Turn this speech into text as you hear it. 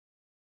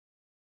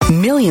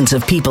Millions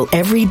of people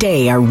every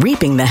day are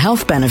reaping the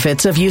health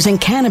benefits of using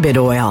cannabis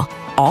oil,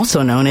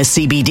 also known as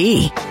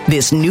CBD.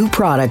 This new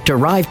product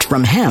derived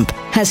from hemp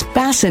has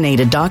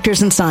fascinated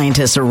doctors and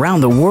scientists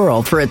around the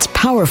world for its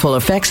powerful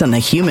effects on the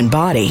human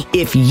body.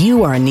 If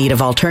you are in need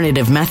of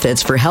alternative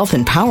methods for health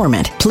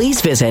empowerment, please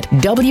visit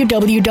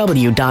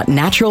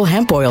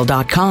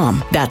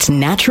www.naturalhempoil.com. That's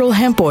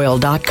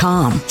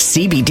naturalhempoil.com.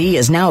 CBD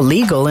is now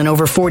legal in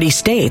over 40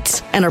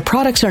 states, and our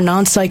products are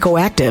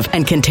non-psychoactive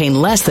and contain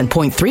less than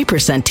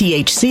 0.3%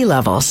 THC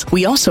levels.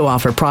 We also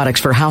offer products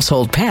for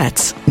household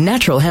pets.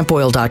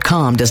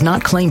 Naturalhempoil.com does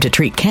not claim to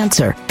treat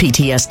cancer,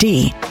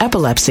 PTSD,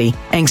 epilepsy,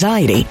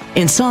 anxiety,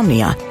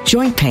 insomnia,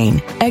 joint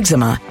pain,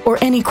 eczema, or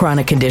any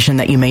chronic condition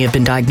that you may have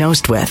been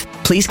diagnosed with.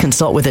 Please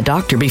consult with a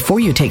doctor before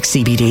you take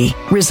CBD.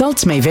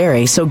 Results may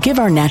vary, so give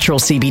our natural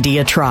CBD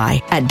a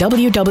try at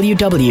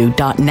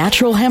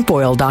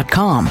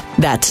www.naturalhempoil.com.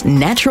 That's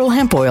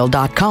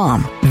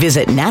naturalhempoil.com.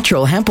 Visit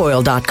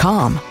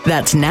naturalhempoil.com.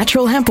 That's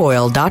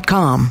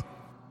naturalhempoil.com.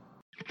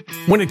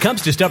 When it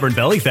comes to stubborn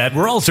belly fat,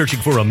 we're all searching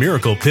for a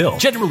miracle pill.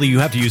 Generally, you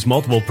have to use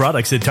multiple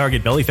products that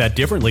target belly fat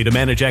differently to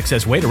manage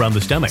excess weight around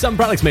the stomach. Some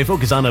products may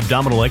focus on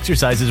abdominal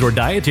exercises or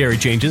dietary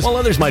changes, while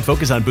others might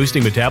focus on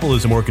boosting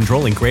metabolism or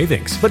controlling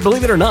cravings. But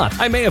believe it or not,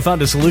 I may have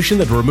found a solution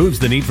that removes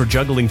the need for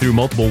juggling through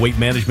multiple weight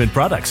management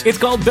products. It's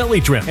called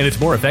Belly Trim, and it's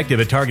more effective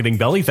at targeting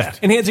belly fat,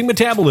 enhancing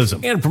metabolism,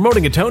 and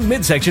promoting a toned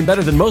midsection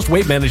better than most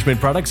weight management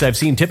products I've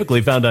seen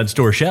typically found on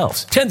store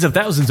shelves. Tens of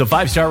thousands of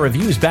 5-star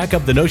reviews back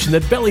up the notion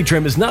that Belly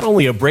Trim is not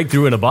only a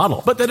breakthrough in a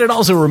bottle, but that it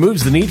also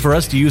removes the need for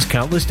us to use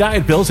countless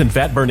diet pills and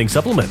fat-burning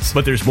supplements.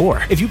 But there's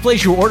more. If you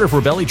place your order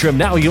for Belly Trim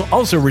now, you'll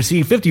also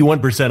receive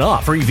 51%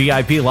 off, free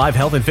VIP live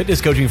health and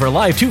fitness coaching for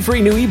life, 2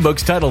 free new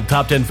ebooks titled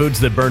Top 10 Foods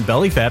That Burn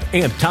Belly Fat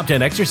and Top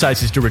 10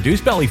 Exercises to Reduce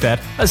Belly Fat,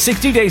 a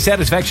 60-day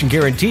satisfaction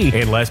guarantee,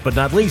 and last but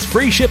not least,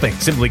 free shipping.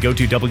 Simply go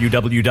to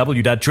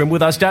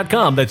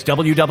www.trimwithus.com. That's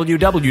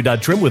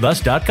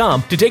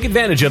www.trimwithus.com to take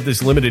advantage of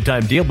this limited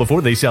time deal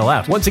before they sell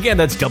out. Once again,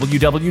 that's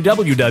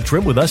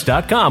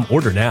www.trimwithus.com.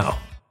 Order now.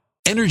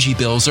 Energy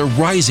bills are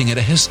rising at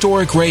a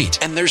historic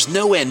rate, and there's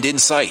no end in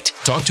sight.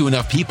 Talk to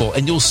enough people,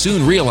 and you'll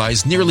soon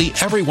realize nearly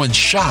everyone's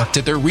shocked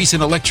at their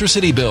recent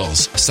electricity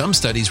bills. Some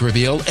studies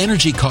reveal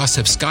energy costs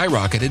have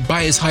skyrocketed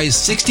by as high as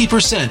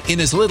 60%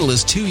 in as little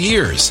as 2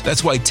 years.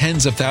 That's why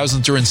tens of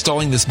thousands are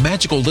installing this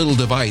magical little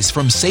device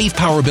from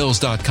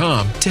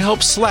SavePowerBills.com to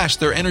help slash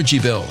their energy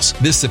bills.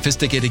 This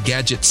sophisticated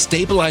gadget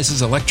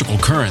stabilizes electrical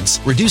currents,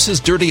 reduces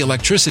dirty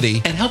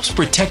electricity, and helps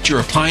protect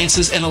your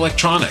appliances and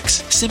electronics.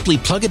 Simply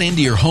plug it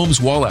into your home's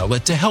wall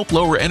outlet to help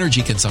lower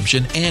energy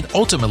consumption and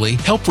ultimately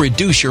help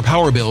reduce your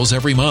power bills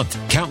every month.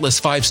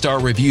 Countless 5-star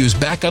reviews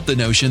back up the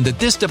notion that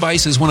this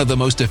device is one of the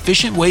most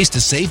efficient ways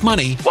to save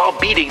money while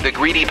beating the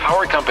greedy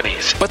power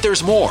companies. But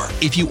there's more.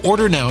 If you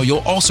order now, you'll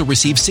also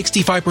receive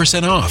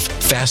 65% off,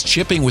 fast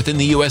shipping within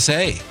the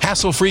USA,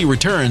 hassle-free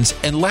returns,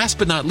 and last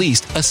but not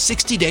least, a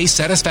 60-day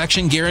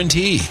satisfaction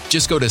guarantee.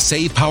 Just go to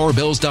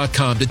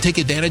SavePowerBills.com to take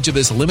advantage of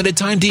this limited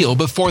time deal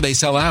before they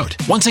sell out.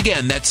 Once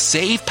again, that's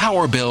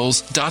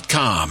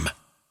SavePowerBills.com.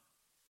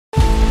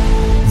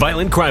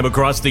 Violent crime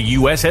across the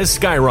U.S. has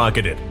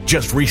skyrocketed.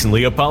 Just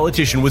recently, a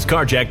politician was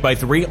carjacked by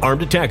 3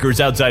 armed attackers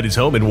outside his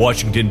home in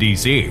Washington,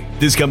 D.C.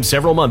 This comes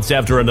several months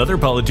after another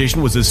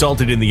politician was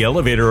assaulted in the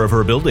elevator of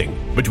her building.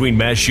 Between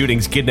mass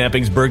shootings,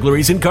 kidnappings,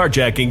 burglaries, and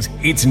carjackings,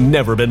 it's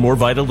never been more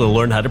vital to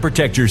learn how to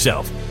protect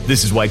yourself.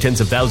 This is why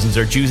tens of thousands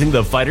are choosing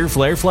the Fighter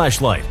Flare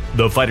flashlight.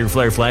 The Fighter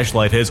Flare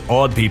flashlight has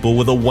awed people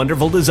with a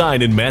wonderful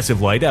design and massive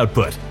light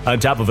output. On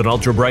top of an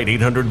ultra-bright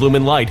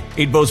 800-lumen light,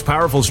 it boasts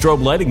powerful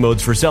strobe lighting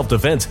modes for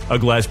self-defense, a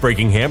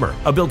glass-breaking hammer,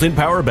 a built-in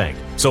power bank,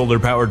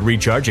 solar-powered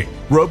recharging,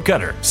 rope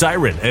cutter,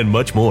 siren, and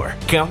much more.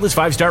 Countless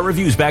 5-star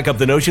reviews back up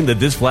the notion that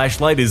this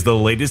flashlight is the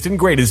latest and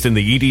greatest in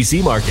the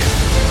EDC market.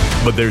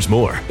 But there's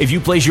more. If you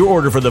place your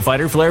order for the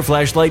Fighter Flare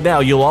flashlight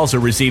now, you'll also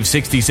receive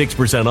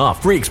 66%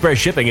 off, free express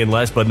shipping, and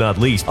last but not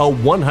least, a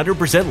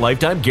 100%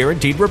 lifetime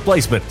guaranteed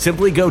replacement.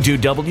 Simply go to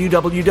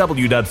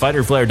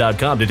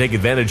www.fighterflare.com to take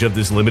advantage of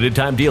this limited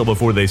time deal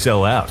before they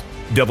sell out.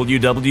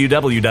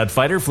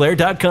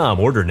 www.fighterflare.com.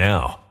 Order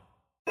now.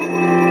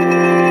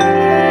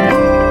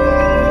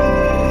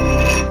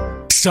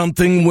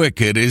 Something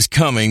wicked is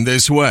coming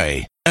this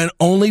way, and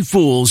only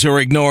fools are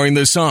ignoring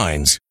the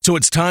signs. So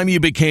it's time you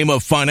became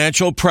a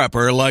financial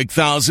prepper like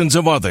thousands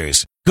of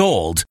others.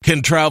 Gold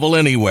can travel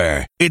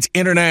anywhere. It's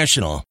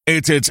international.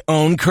 It's its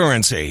own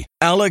currency.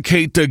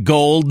 Allocate to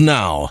gold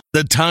now,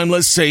 the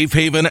timeless safe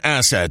haven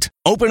asset.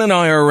 Open an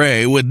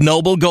IRA with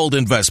Noble Gold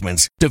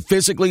Investments to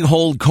physically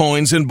hold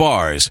coins and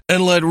bars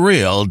and let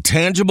real,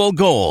 tangible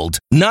gold,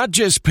 not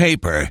just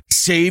paper,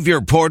 Save your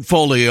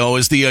portfolio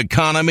as the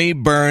economy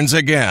burns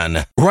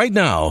again. Right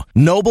now,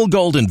 Noble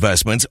Gold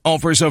Investments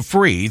offers a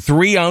free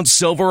 3-ounce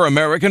silver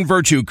American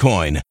Virtue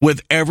coin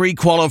with every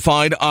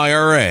qualified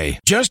IRA.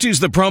 Just use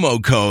the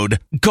promo code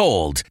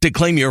GOLD to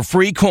claim your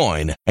free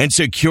coin and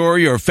secure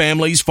your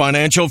family's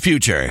financial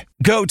future.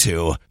 Go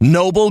to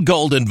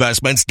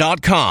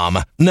noblegoldinvestments.com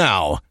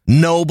now.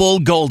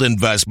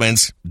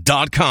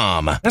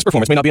 noblegoldinvestments.com. Past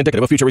performance may not be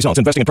indicative of future results.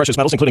 Investing in precious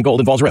metals, including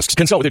gold, involves risks.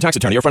 Consult with your tax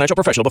attorney or financial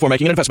professional before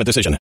making an investment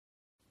decision.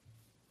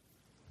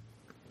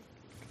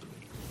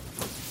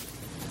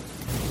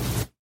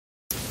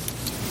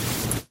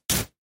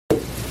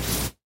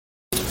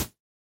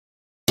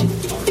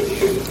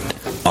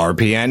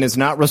 RPN is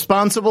not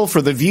responsible for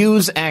the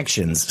views,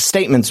 actions,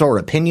 statements, or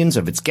opinions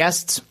of its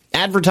guests,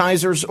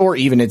 advertisers, or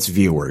even its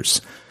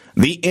viewers.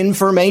 The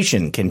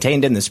information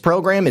contained in this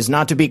program is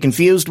not to be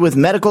confused with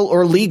medical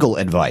or legal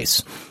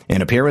advice.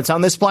 An appearance on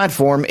this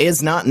platform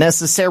is not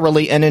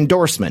necessarily an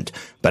endorsement,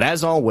 but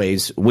as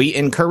always, we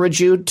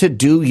encourage you to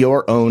do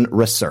your own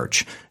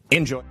research.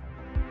 Enjoy.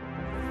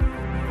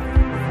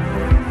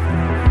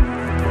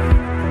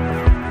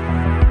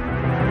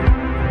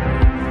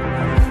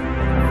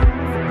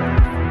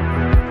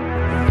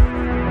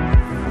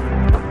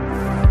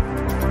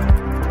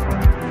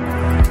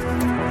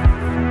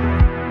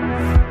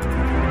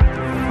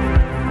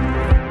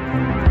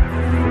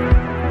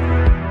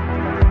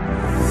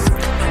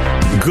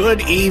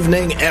 Good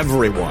evening,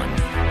 everyone,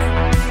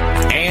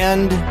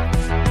 and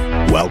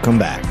welcome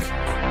back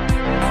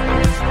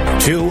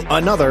to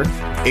another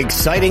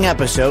exciting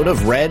episode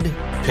of Red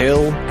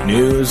Pill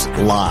News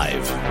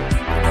Live.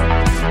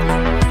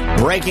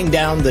 Breaking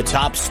down the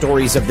top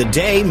stories of the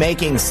day,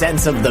 making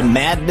sense of the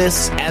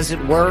madness, as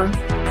it were,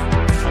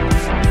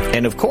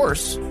 and of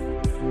course,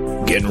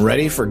 getting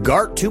ready for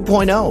GART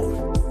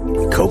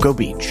 2.0, Cocoa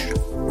Beach.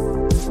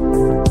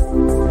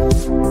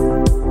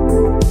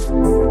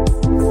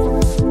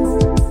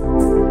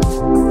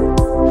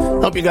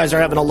 Hope you guys are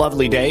having a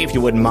lovely day. If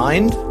you wouldn't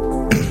mind,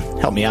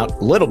 help me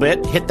out a little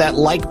bit. Hit that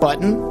like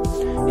button.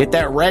 Hit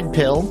that red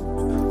pill.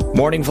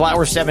 Morning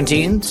Flower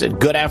 17 said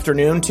good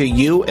afternoon to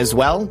you as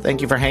well.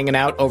 Thank you for hanging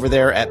out over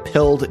there at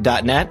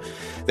pilled.net.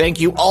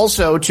 Thank you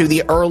also to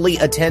the early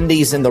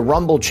attendees in the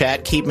Rumble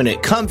chat, keeping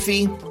it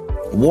comfy,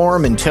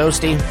 warm, and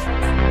toasty.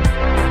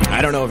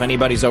 I don't know if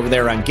anybody's over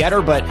there on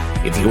Getter, but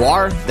if you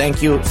are,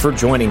 thank you for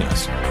joining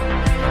us.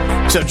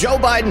 So Joe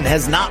Biden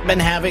has not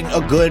been having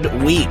a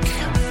good week.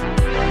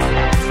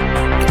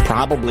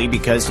 Probably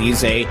because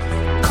he's a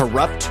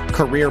corrupt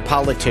career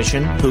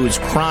politician whose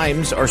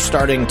crimes are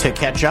starting to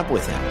catch up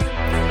with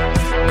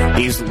him.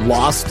 He's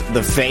lost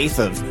the faith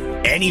of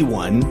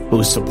anyone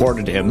who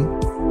supported him.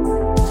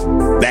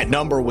 That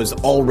number was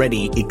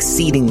already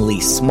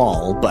exceedingly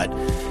small, but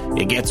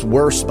it gets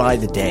worse by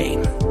the day.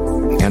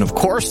 And of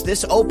course,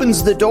 this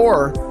opens the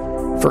door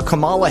for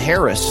Kamala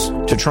Harris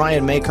to try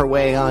and make her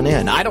way on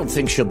in. I don't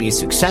think she'll be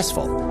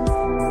successful,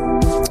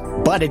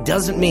 but it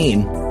doesn't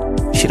mean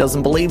she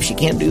doesn't believe she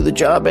can't do the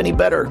job any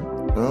better.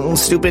 Well,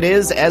 stupid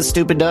is as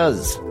stupid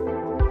does.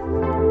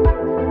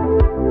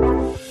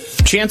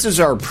 Chances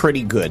are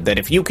pretty good that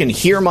if you can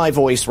hear my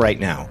voice right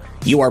now,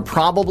 you are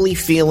probably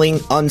feeling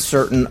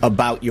uncertain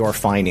about your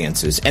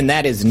finances, and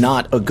that is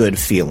not a good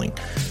feeling.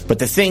 But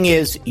the thing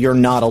is, you're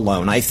not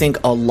alone. I think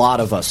a lot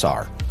of us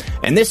are.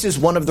 And this is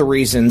one of the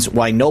reasons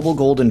why Noble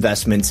Gold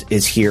Investments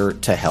is here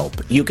to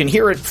help. You can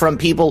hear it from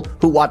people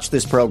who watch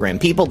this program,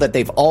 people that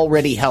they've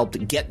already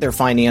helped get their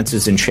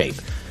finances in shape.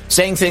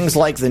 Saying things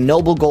like, the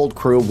Noble Gold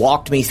crew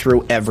walked me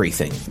through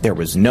everything. There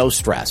was no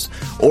stress.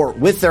 Or,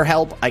 with their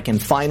help, I can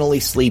finally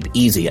sleep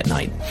easy at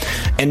night.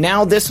 And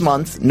now this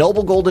month,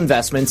 Noble Gold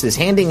Investments is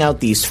handing out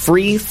these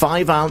free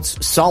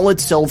 5-ounce solid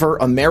silver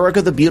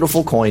America the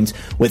Beautiful coins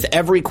with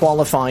every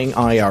qualifying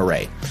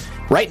IRA.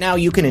 Right now,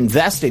 you can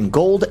invest in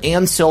gold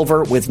and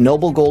silver with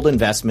Noble Gold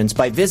Investments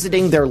by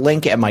visiting their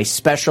link at my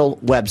special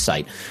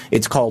website.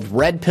 It's called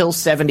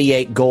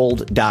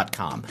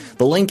redpill78gold.com.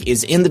 The link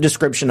is in the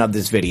description of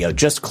this video.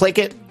 Just click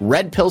it,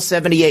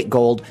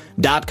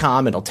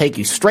 redpill78gold.com. It'll take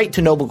you straight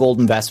to Noble Gold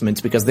Investments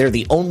because they're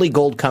the only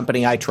gold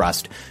company I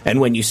trust. And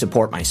when you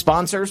support my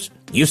sponsors,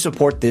 you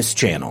support this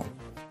channel.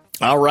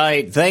 All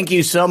right. Thank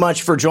you so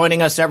much for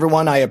joining us,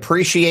 everyone. I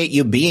appreciate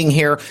you being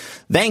here.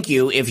 Thank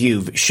you if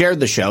you've shared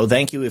the show.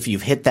 Thank you if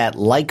you've hit that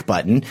like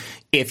button.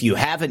 If you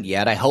haven't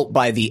yet, I hope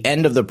by the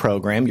end of the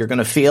program, you're going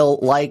to feel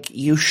like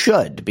you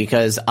should,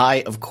 because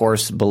I, of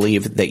course,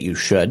 believe that you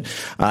should.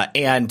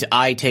 And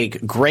I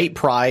take great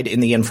pride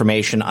in the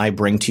information I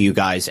bring to you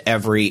guys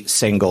every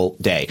single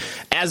day.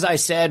 As I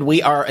said,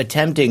 we are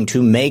attempting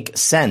to make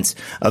sense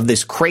of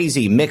this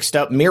crazy, mixed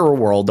up mirror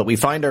world that we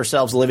find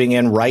ourselves living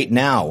in right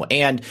now.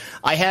 And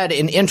I had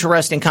an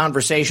interesting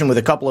conversation with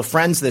a couple of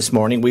friends this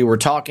morning. We were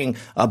talking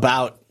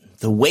about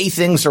the way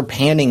things are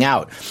panning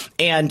out.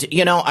 And,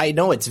 you know, I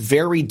know it's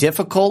very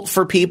difficult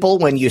for people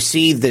when you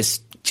see this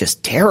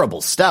just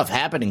terrible stuff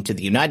happening to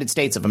the United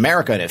States of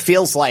America, and it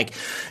feels like,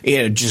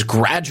 just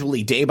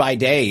gradually, day by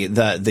day,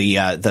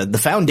 the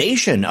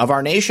foundation of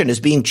our nation is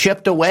being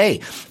chipped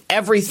away.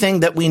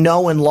 Everything that we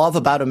know and love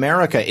about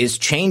America is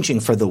changing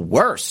for the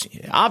worse.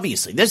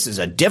 Obviously, this is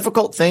a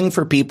difficult thing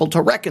for people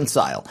to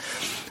reconcile.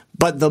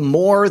 But the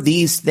more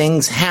these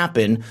things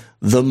happen,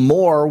 the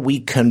more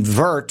we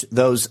convert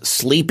those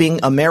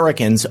sleeping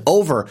Americans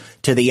over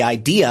to the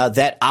idea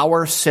that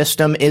our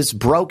system is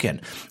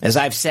broken. As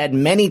I've said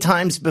many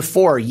times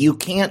before, you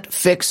can't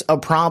fix a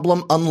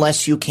problem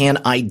unless you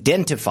can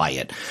identify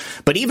it.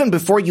 But even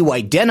before you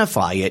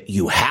identify it,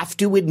 you have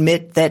to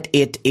admit that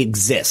it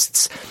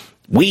exists.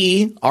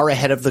 We are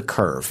ahead of the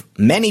curve.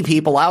 Many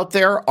people out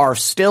there are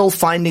still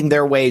finding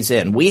their ways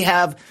in. We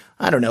have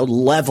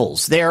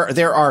levels.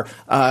 There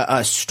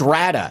are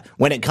strata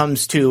when it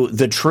comes to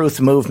the truth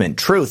movement.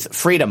 Truth,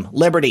 freedom,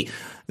 liberty,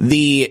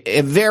 the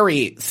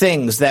very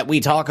things that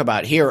we talk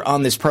about here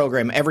on this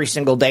program every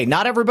single day.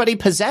 Not everybody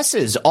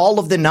possesses all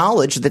of the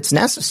knowledge that's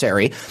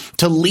necessary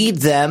to lead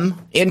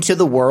them into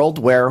the world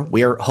where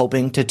we're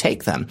hoping to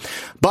take them.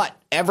 But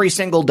every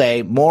single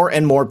day, more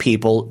and more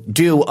people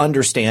do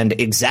understand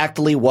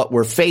exactly what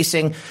we're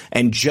facing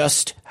and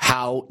just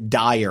how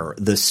dire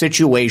the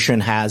situation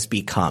has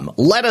become.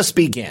 Let us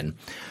begin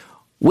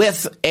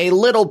with a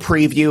little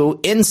preview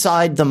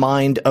inside the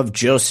mind of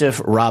Joseph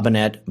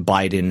Robinette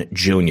Biden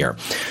Jr.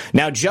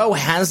 Now, Joe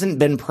hasn't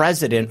been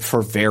president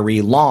for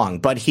very long,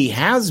 but he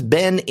has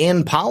been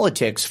in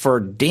politics for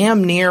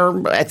damn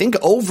near, I think,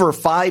 over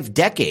 5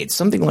 decades,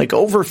 something like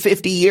over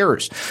 50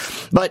 years.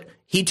 But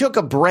he took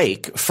a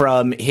break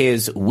from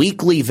his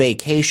weekly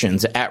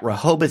vacations at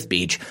Rehoboth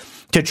Beach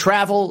to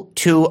travel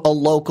to a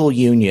local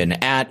union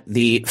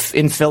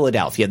in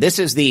Philadelphia. This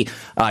is the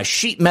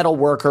Sheet Metal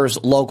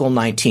Workers Local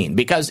 19,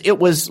 because it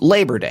was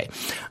Labor Day.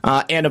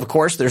 And of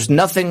course, there's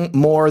nothing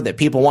more that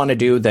people want to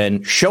do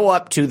than show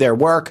up to their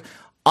work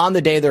on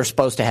the day they're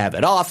supposed to have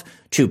it off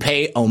to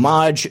pay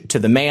homage to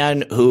the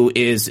man who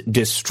is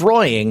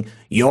destroying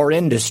your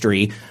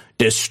industry,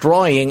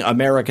 destroying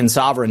American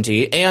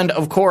sovereignty, and,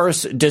 of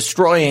course,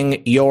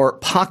 destroying your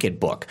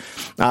pocketbook.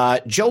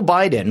 Joe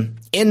Biden,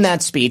 in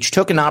that speech,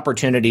 took an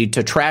opportunity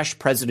to trash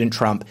President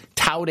Trump,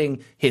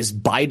 touting his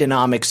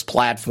Bidenomics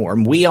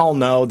platform. We all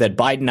know that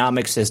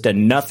Bidenomics has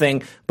done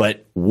nothing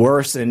but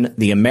worsen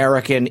the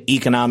American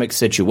economic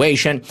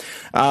situation.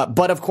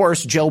 But, of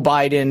course, Joe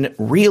Biden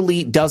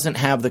really doesn't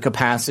have the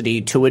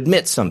capacity to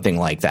admit something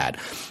like that.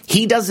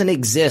 He doesn't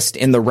exist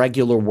in the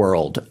regular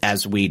world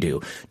as we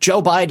do.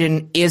 Joe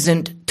Biden isn't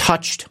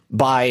touched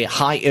by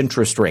high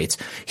interest rates.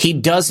 He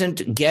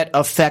doesn't get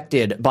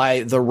affected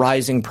by the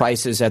rising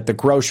prices at the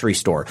grocery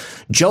store.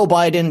 Joe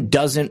Biden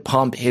doesn't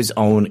pump his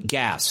own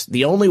gas.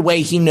 The only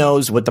way he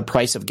knows what the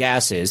price of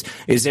gas is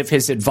if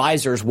his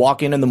advisors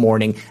walk in the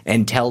morning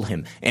and tell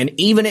him. And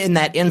even in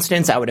that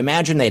instance, I would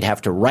imagine they'd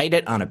have to write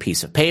it on a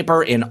piece of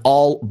paper in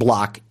all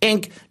block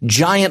ink,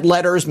 giant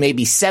letters,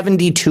 maybe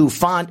 72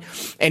 font,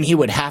 and he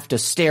would have to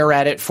stare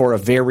at it for a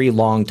very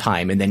long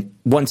time. And then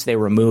once they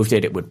removed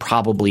it, it would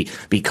probably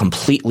be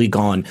completely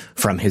gone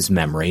from his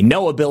memory.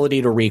 No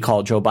ability to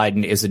recall. Joe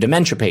Biden is a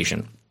dementia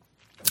patient.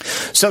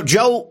 So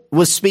Joe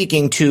was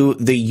speaking to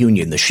the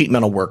union, the Sheet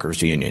Metal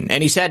Workers Union,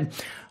 and he said,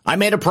 "I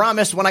made a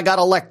promise when I got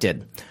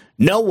elected.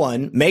 No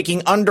one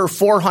making under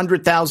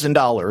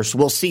 $400,000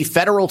 will see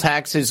federal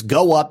taxes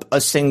go up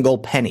a single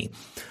penny."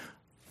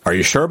 Are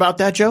you sure about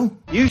that, Joe?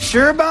 You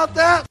sure about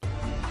that?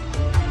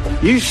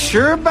 You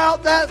sure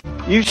about that?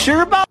 You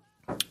sure about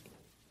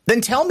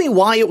Then tell me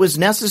why it was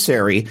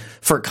necessary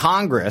for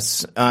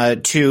Congress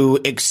to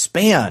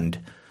expand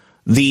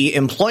the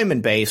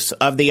employment base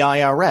of the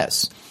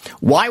IRS.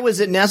 Why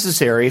was it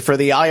necessary for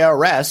the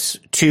IRS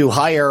to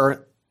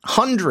hire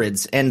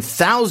hundreds and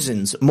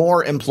thousands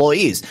more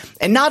employees?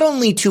 And not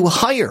only to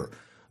hire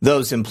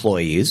those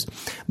employees,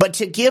 but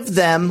to give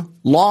them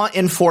law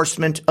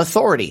enforcement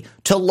authority,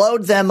 to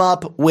load them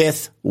up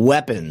with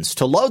weapons,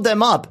 to load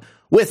them up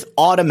with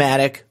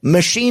automatic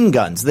machine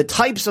guns, the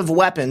types of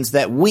weapons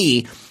that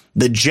we,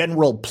 the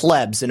general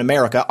plebs in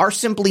America, are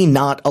simply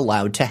not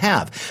allowed to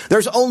have.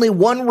 There's only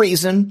one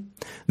reason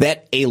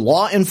that a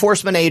law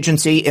enforcement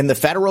agency in the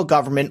federal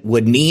government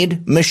would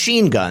need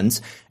machine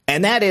guns,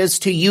 and that is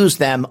to use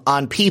them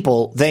on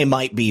people they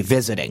might be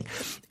visiting.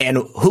 And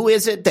who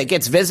is it that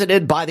gets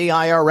visited by the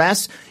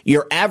IRS?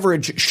 Your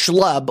average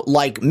schlub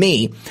like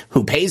me,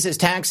 who pays his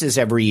taxes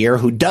every year,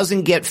 who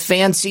doesn't get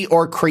fancy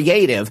or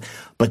creative,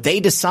 but they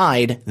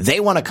decide they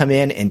want to come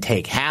in and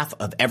take half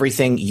of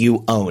everything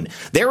you own.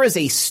 There is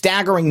a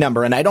staggering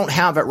number, and I don't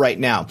have it right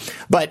now,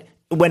 but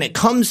when it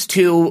comes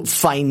to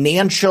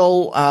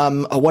financial,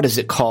 what is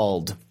it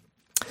called?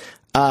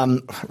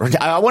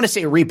 I want to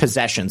say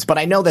repossessions, but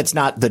I know that's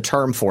not the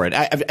term for it.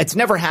 It's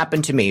never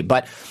happened to me,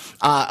 but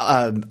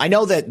I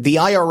know that the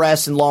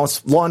IRS and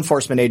law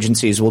enforcement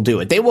agencies will do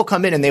it. They will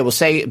come in and they will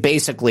say,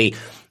 basically,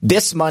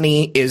 this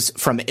money is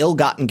from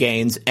ill-gotten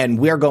gains and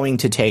we're going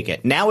to take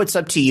it. Now it's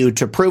up to you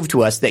to prove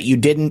to us that you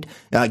didn't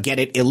get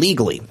it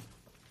illegally.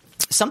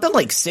 Something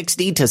like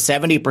 60 to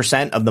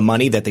 70% of the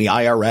money that the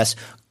IRS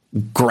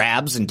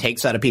grabs and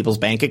takes out of people's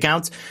bank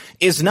accounts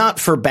is not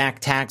for back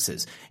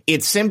taxes.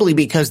 It's simply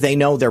because they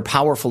know they're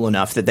powerful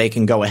enough that they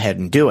can go ahead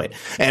and do it.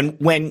 And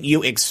when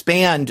you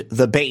expand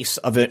the base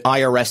of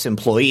IRS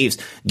employees,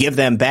 give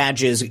them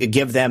badges,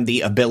 give them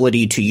the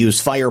ability to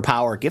use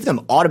firepower, give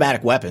them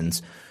automatic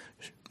weapons,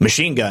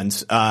 machine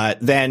guns,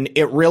 then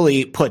it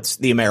really puts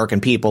the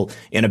American people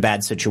in a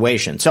bad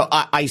situation. So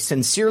I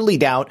sincerely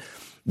doubt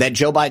that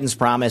Joe Biden's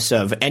promise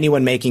of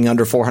anyone making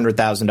under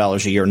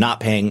 $400,000 a year not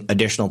paying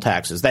additional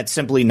taxes, that's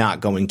simply not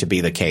going to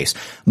be the case.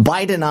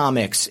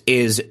 Bidenomics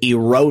is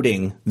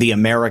eroding the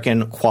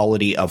American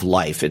quality of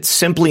life. It's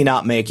simply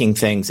not making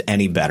things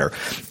any better.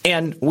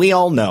 And we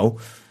all know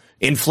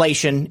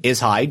inflation is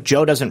high.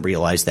 Joe doesn't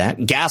realize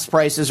that. Gas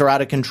prices are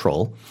out of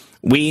control.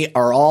 We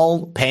are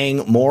all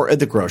paying more at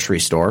the grocery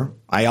store.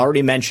 I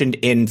already mentioned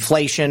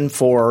inflation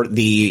for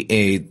the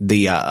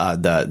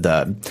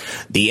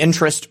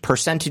interest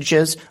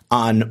percentages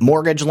on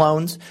mortgage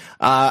loans.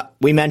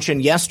 We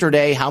mentioned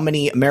yesterday how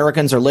many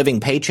Americans are living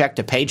paycheck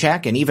to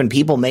paycheck, and even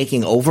people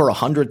making over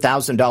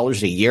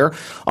 $100,000 a year.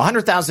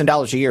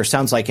 $100,000 a year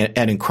sounds like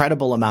an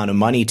incredible amount of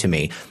money to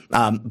me.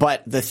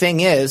 But the thing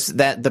is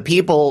that the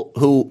people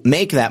who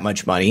make that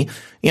much money,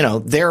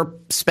 they're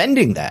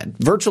spending that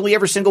virtually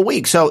every single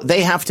week. So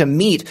they have to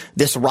meet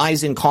this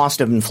rising cost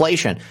of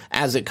inflation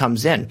as it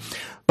comes in.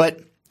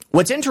 But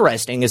what's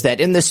interesting is that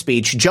in this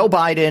speech, Joe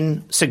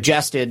Biden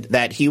suggested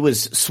that he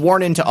was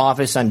sworn into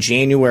office on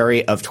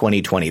January of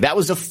 2020. That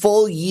was a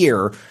full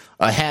year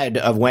ahead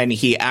of when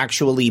he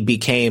actually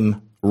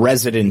became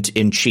resident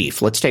in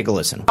chief. Let's take a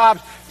listen.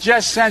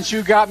 Just since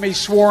you got me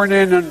sworn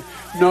in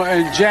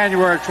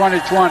January of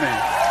 2020.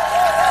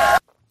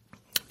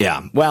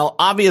 Yeah. Well,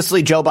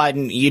 obviously, Joe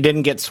Biden, you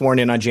didn't get sworn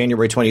in on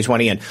January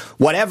 2020. And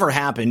whatever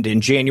happened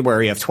in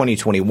January of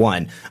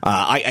 2021,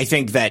 I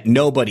think that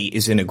nobody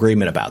is in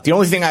agreement about. The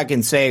only thing I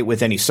can say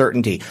with any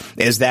certainty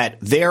is that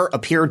there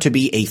appeared to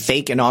be a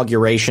fake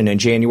inauguration in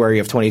January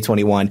of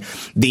 2021.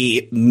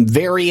 The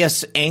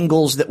various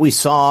angles that we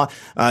saw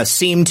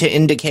seemed to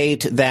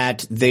indicate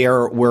that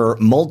there were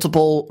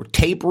multiple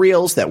tape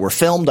reels that were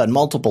filmed on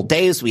multiple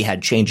days. We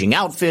had changing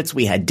outfits.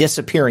 We had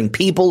disappearing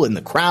people in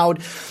the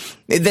crowd.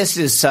 This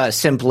is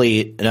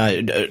simply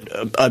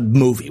a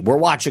movie. We're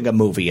watching a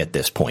movie at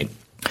this point.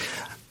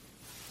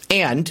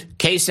 And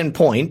case in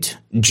point,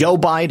 Joe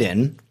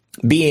Biden,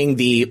 being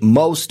the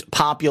most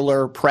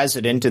popular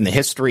president in the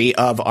history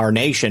of our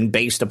nation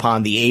based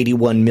upon the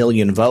 81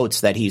 million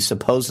votes that he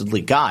supposedly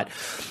got,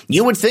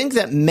 you would think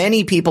that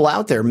many people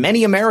out there,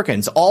 many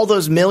Americans, all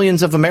those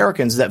millions of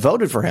Americans that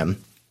voted for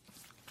him,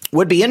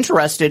 would be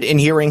interested in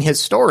hearing his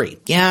story.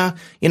 Yeah,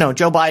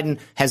 Joe Biden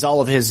has all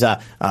of his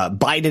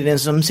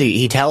Bidenisms.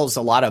 He tells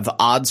a lot of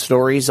odd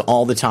stories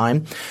all the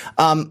time.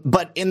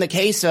 But in the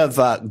case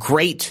of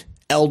great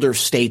elder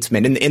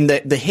statesmen, in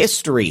the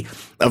history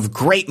of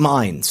great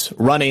minds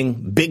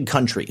running big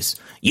countries,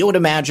 you would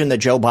imagine that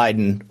Joe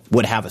Biden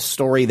would have a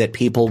story that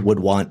people would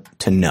want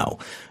to know,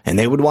 and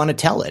they would want to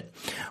tell it.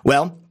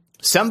 Well,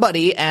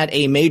 somebody at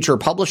a major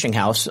publishing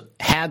house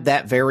had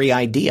that very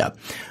idea.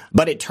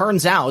 But it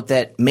turns out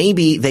that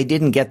maybe they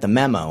didn't get the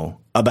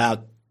memo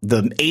about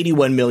the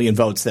 81 million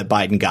votes that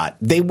Biden got.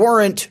 They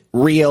weren't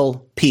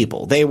real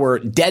people. They were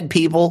dead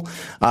people.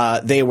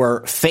 They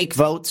were fake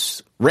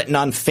votes written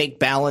on fake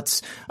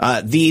ballots.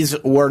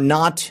 These were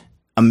not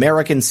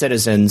American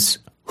citizens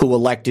who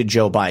elected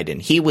Joe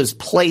Biden. He was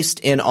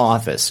placed in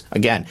office,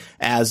 again,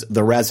 as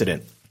the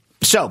resident.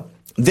 So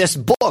this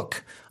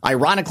book,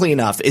 ironically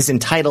enough, is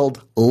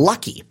entitled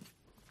Lucky.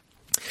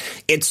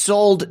 It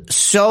sold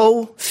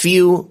so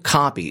few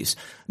copies.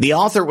 The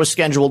author was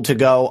scheduled to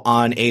go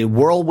on a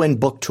whirlwind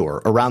book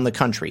tour around the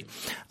country.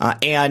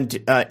 And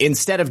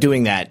instead of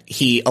doing that,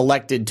 he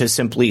elected to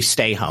simply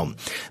stay home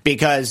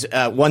because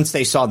once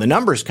they saw the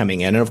numbers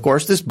coming in, and of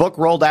course, this book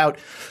rolled out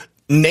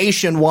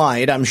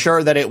nationwide. I'm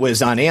sure that it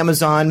was on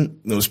Amazon.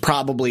 It was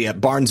probably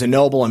at Barnes &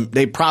 Noble, and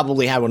they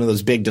probably had one of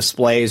those big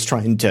displays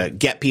trying to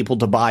get people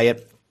to buy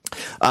it.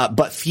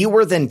 But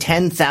fewer than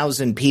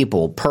 10,000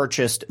 people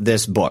purchased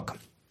this book.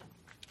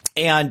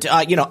 And,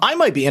 I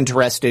might be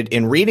interested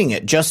in reading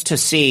it just to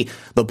see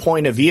the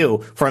point of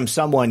view from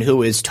someone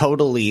who is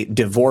totally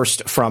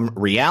divorced from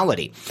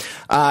reality.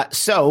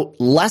 So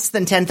less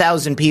than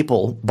 10,000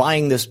 people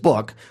buying this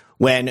book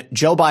when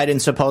Joe Biden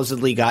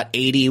supposedly got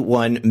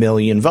 81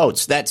 million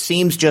votes. That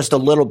seems just a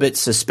little bit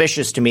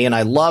suspicious to me, and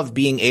I love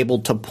being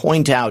able to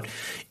point out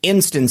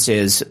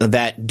instances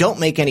that don't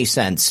make any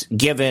sense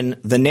given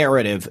the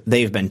narrative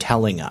they've been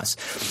telling us.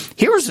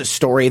 Here's a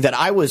story that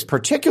I was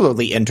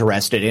particularly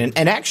interested in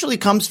and actually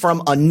comes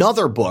from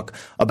another book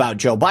about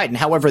Joe Biden.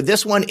 However,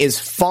 this one is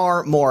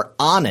far more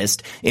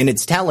honest in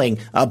its telling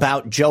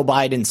about Joe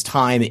Biden's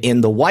time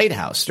in the White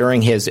House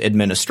during his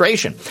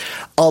administration.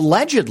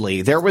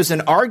 Allegedly, there was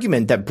an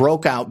argument that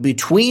broke out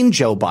between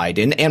Joe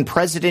Biden and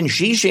President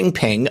Xi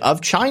Jinping of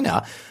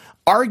China,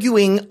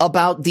 arguing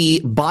about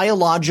the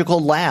biological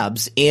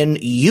labs in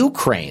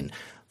Ukraine.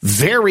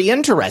 Very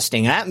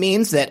interesting. That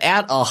means that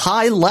at a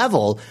high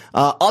level,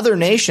 other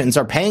nations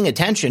are paying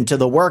attention to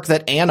the work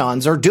that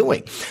Anons are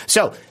doing.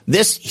 So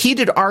This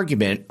heated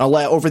argument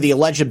over the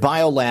alleged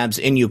biolabs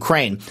in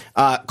Ukraine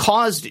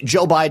caused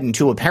Joe Biden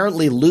to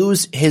apparently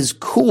lose his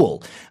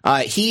cool.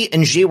 He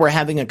and Xi were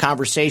having a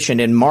conversation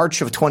in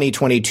March of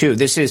 2022.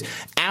 This is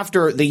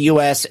after the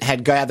U.S.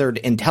 had gathered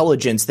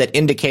intelligence that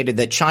indicated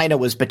that China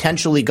was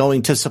potentially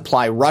going to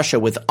supply Russia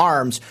with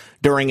arms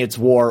during its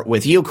war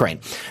with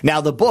Ukraine.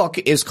 Now, the book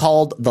is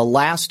called The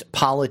Last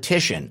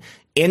Politician: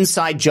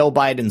 Inside Joe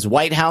Biden's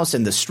White House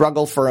and the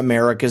Struggle for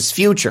America's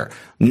Future.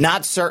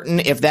 Not certain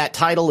if that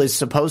title is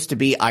supposed to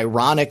be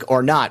ironic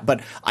or not,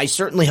 but I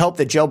certainly hope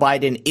that Joe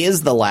Biden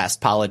is the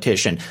last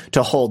politician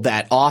to hold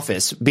that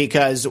office,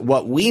 because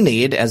what we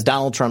need, as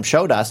Donald Trump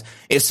showed us,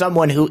 is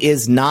someone who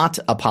is not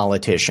a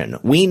politician.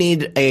 We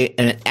need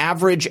an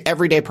average,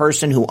 everyday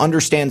person who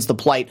understands the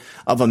plight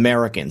of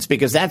Americans,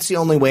 because that's the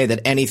only way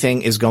that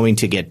anything is going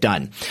to get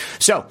done.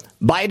 So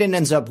Biden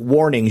ends up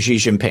warning Xi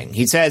Jinping.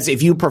 He says,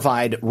 if you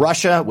provide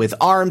Russia with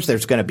arms,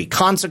 there's going to be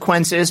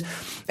consequences.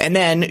 And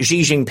then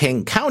Xi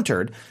Jinping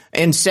countered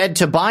and said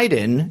to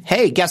Biden,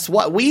 hey, guess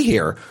what we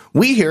hear?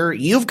 We hear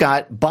you've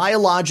got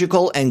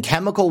biological and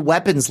chemical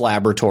weapons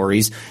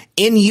laboratories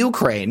in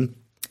Ukraine.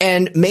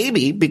 And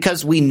maybe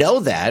because we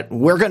know that,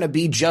 we're going to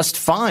be just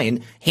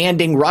fine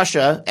handing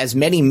Russia as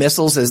many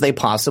missiles as they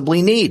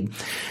possibly need.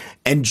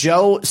 And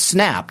Joe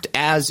snapped,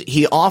 as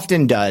he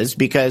often does,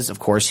 because, of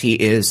course, he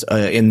is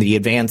in the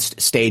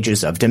advanced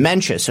stages of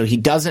dementia. So he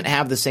doesn't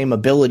have the same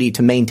ability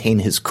to maintain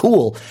his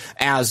cool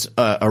as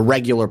a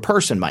regular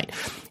person might.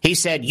 He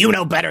said, you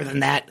know better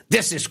than that.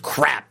 This is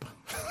crap.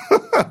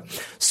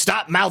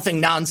 Stop mouthing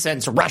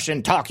nonsense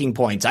Russian talking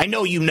points. I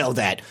know you know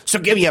that. So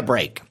give me a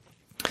break.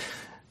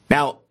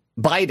 Now,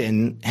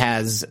 Biden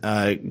has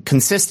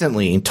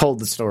consistently told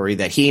the story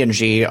that he and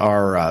Xi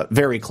are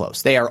very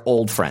close. They are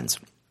old friends.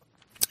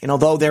 And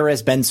although there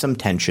has been some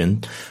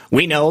tension,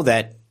 we know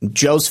that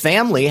Joe's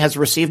family has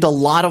received a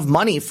lot of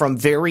money from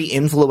very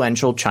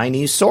influential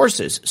Chinese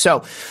sources.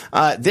 So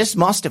this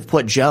must have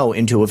put Joe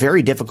into a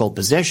very difficult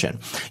position,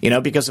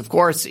 because, of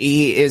course,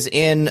 he is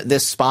in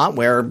this spot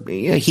where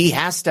he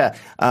has to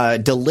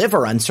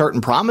deliver on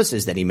certain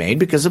promises that he made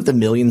because of the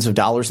millions of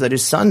dollars that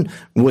his son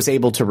was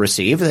able to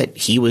receive that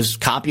he was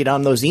copied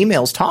on those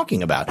emails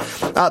talking about.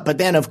 But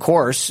then, of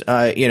course,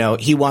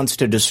 he wants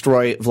to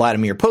destroy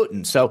Vladimir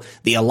Putin. So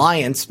the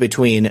alliance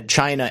between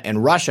China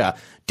and Russia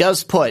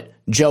does put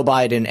Joe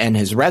Biden and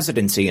his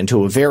residency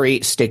into a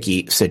very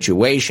sticky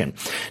situation.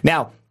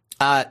 Now,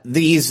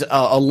 this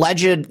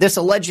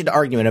alleged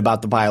argument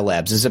about the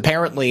biolabs is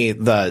apparently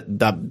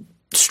the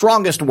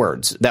strongest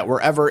words that were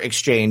ever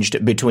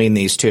exchanged between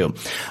these two.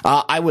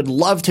 I would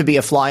love to be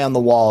a fly on the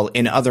wall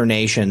in other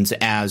nations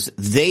as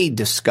they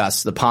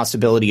discuss the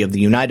possibility of the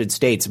United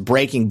States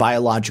breaking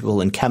biological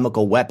and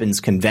chemical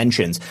weapons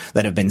conventions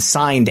that have been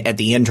signed at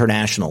the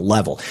international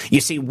level.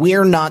 You see,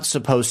 we're not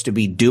supposed to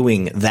be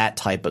doing that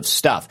type of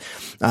stuff.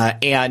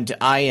 And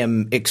I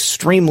am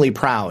extremely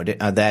proud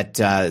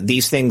that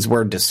these things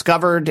were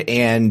discovered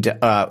and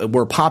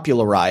were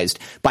popularized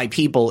by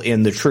people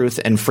in the truth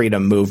and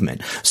freedom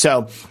movement.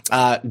 So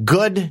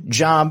good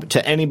job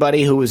to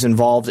anybody who was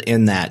involved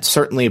in that.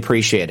 Certainly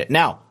appreciate it.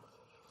 Now,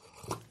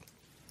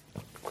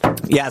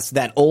 yes,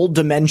 that old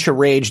dementia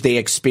rage they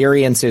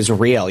experience is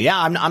real. Yeah,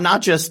 I'm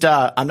not just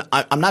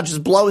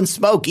blowing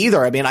smoke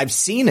either. I mean, I've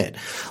seen it.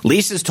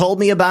 Lisa's told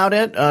me about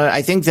it.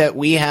 I think that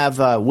we have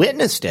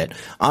witnessed it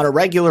on a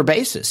regular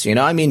basis. Joe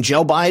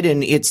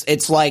Biden,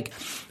 it's like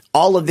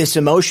all of this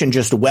emotion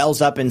just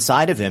wells up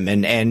inside of him,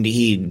 and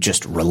he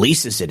just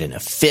releases it in a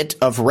fit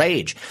of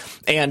rage.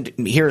 And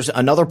here's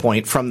another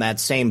point from that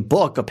same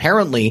book.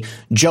 Apparently,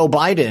 Joe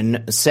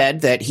Biden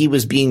said that he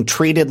was being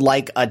treated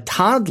like a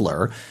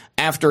toddler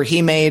after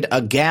he made a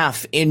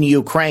gaffe in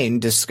Ukraine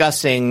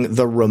discussing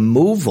the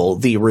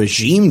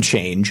regime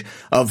change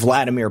of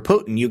Vladimir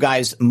Putin. You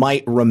guys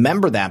might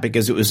remember that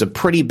because it was a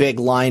pretty big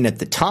line at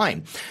the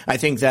time. I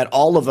think that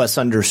all of us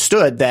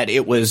understood that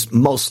it was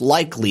most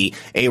likely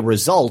a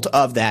result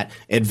of that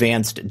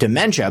advanced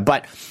dementia.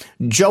 But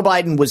Joe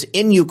Biden was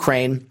in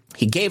Ukraine.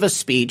 He gave a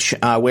speech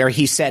where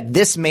he said,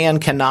 this man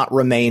cannot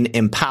remain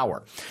in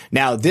power.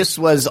 Now, this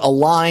was a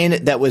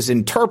line that was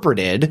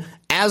interpreted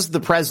as the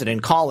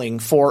president calling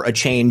for a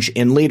change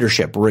in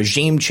leadership,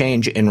 regime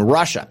change in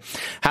Russia.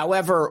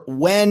 However,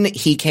 when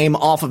he came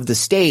off of the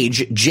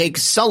stage, Jake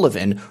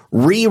Sullivan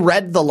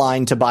reread the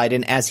line to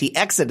Biden as he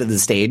exited the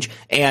stage,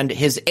 and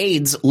his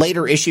aides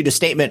later issued a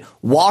statement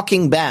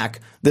walking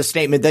back the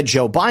statement that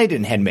Joe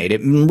Biden had made.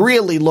 It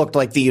really looked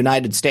like the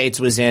United States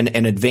was in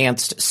an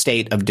advanced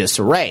state of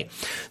disarray.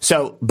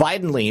 So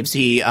Biden leaves.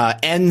 He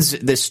ends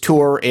this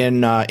tour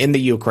in the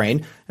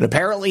Ukraine, and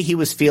apparently he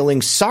was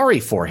feeling sorry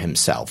for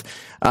himself.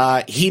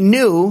 He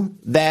knew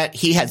that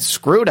he had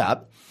screwed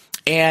up,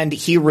 and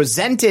he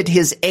resented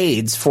his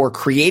aides for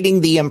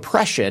creating the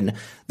impression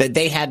that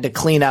they had to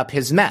clean up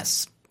his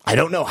mess. I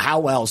don't know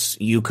how else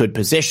you could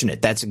position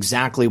it. That's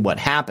exactly what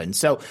happened.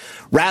 So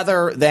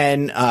rather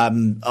than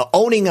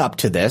owning up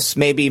to this,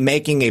 maybe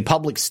making a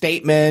public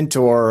statement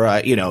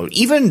or,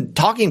 even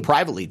talking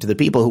privately to the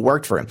people who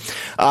worked for him,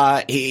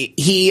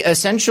 he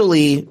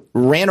essentially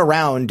ran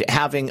around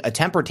having a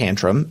temper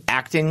tantrum,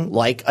 acting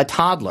like a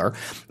toddler.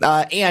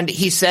 And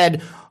he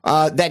said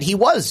that he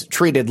was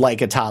treated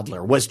like a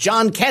toddler. Was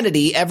John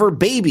Kennedy ever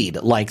babied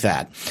like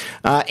that?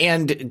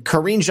 And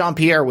Karine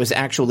Jean-Pierre was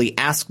actually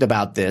asked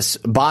about this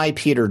by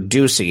Peter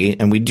Doocy,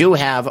 and we do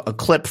have a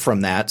clip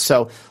from that.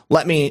 So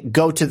let me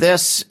go to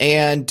this,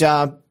 and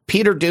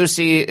Peter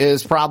Doocy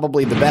is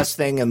probably the best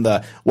thing in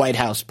the White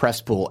House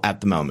press pool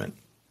at the moment.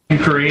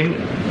 Karine,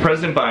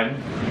 President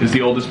Biden is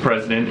the oldest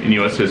president in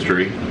U.S.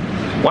 history.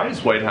 Why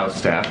does White House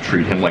staff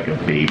treat him like a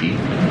baby?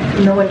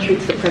 No one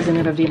treats the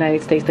President of the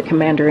United States, the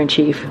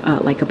Commander-in-Chief,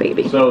 like a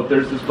baby. So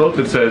there's this vote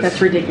that says that's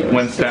ridiculous.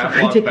 When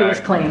staff walked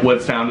back claim.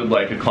 What sounded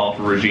like a call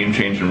for regime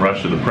change and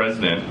rush to the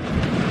president,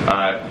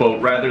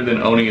 quote, rather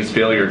than owning his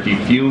failure, he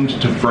fumed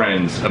to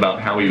friends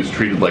about how he was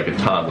treated like a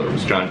toddler.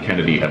 Was John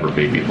Kennedy ever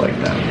babied like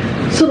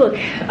that? So look,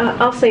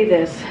 I'll say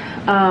this.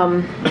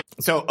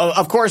 So,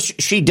 of course,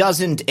 she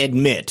doesn't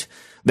admit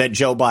that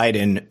Joe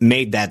Biden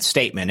made that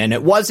statement. And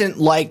it wasn't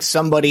like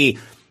somebody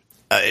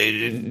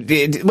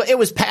it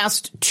was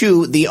passed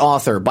to the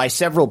author by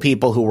several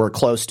people who were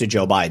close to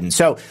Joe Biden.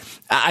 So,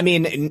 I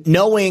mean,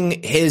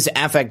 knowing his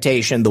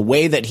affectation, the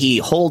way that he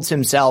holds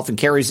himself and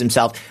carries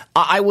himself,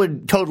 I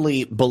would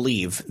totally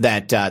believe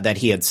that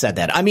he had said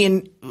that. I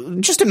mean,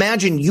 just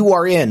imagine you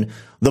are in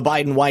the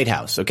Biden White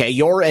House, okay?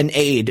 You're an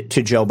aide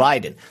to Joe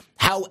Biden.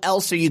 How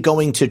else are you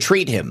going to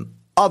treat him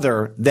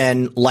other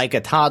than like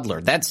a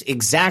toddler? That's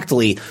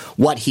exactly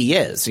what he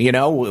is. You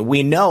know,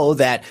 we know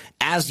that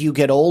as you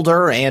get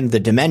older and the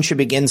dementia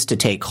begins to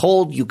take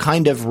hold, you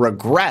kind of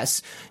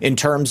regress in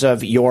terms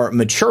of your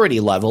maturity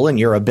level and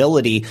your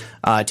ability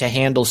to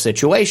handle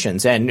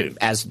situations. And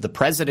as the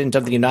president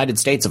of the United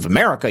States of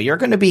America, you're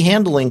going to be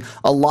handling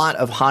a lot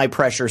of high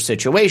pressure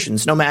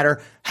situations, no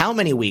matter how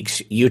many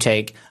weeks you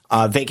take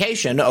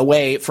vacation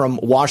away from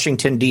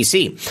Washington,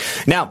 D.C.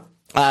 Now,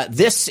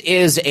 this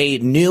is a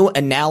new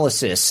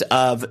analysis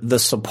of the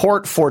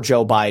support for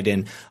Joe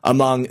Biden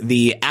among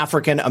the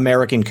African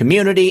American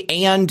community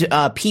and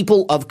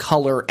people of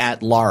color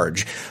at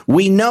large.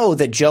 We know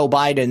that Joe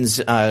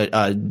Biden's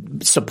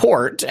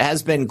support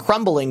has been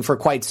crumbling for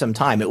quite some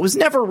time. It was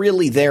never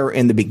really there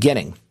in the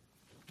beginning.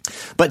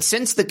 But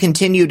since the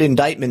continued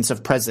indictments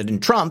of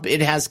President Trump,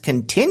 it has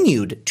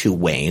continued to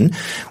wane,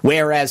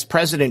 whereas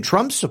President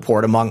Trump's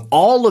support among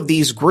all of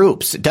these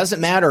groups, it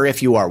doesn't matter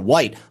if you are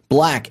white,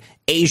 black,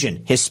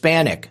 Asian,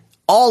 Hispanic,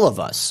 all of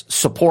us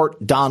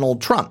support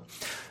Donald Trump.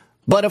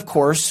 But of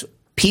course,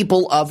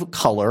 people of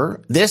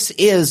color, this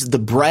is the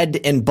bread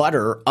and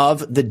butter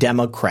of the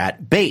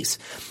Democrat base.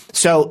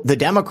 So the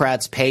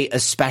Democrats pay a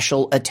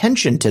special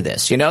attention to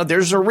this. You know,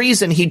 there's a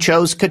reason he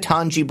chose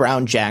Ketanji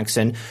Brown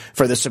Jackson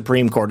for the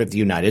Supreme Court of the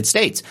United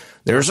States.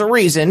 There's a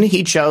reason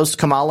he chose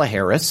Kamala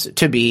Harris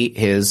to be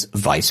his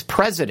vice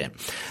president.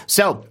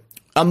 So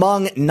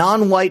among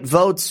non-white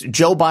votes,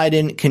 Joe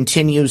Biden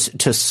continues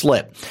to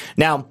slip.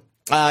 Now,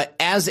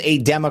 as a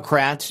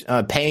Democrat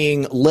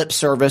paying lip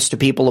service to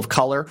people of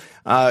color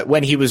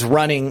when he was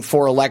running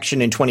for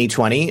election in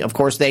 2020, of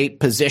course, they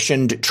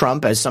positioned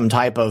Trump as some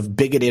type of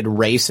bigoted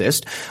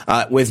racist,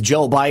 with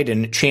Joe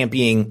Biden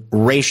championing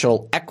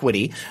racial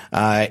equity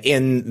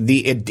in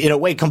a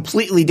way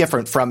completely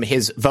different from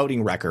his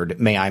voting record,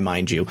 may I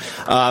mind you.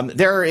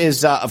 There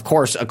is, of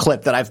course, a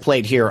clip that I've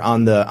played here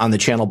on the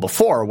channel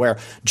before where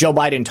Joe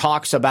Biden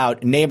talks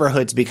about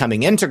neighborhoods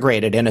becoming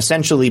integrated and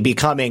essentially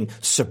becoming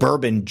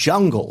suburban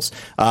jungles.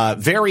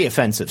 Very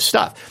offensive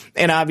stuff.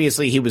 And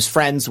obviously he was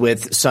friends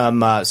with some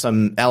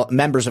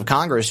members of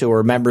Congress who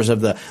were members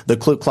of the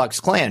Ku Klux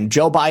Klan.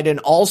 Joe Biden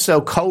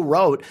also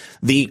co-wrote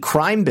the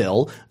crime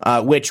bill,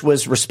 which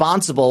was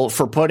responsible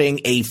for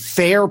putting a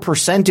fair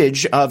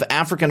percentage of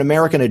African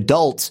American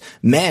adults,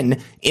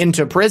 men,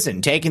 into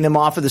prison, taking them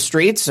off of the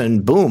streets,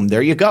 and boom,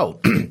 there you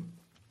go.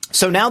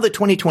 So now that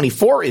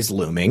 2024 is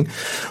looming,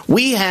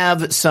 we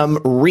have some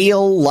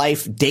real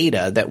life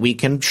data that we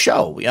can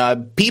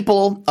show.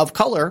 People of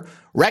color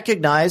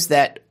recognize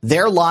that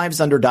their lives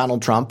under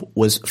Donald Trump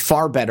was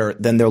far better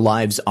than their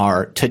lives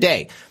are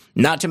today.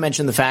 Not to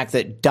mention the fact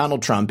that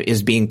Donald Trump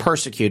is being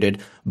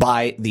persecuted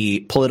by the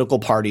political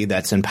party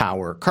that's in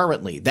power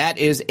currently. That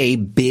is a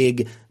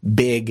big,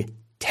 big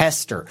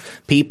tester.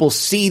 People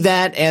see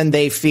that and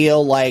they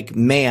feel like,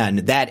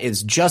 man, that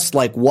is just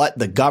like what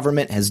the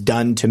government has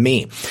done to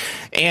me.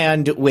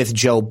 And with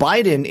Joe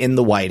Biden in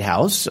the White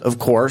House, of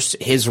course,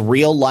 his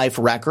real life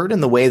record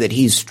and the way that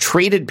he's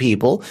treated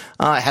people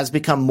has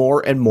become more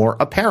and more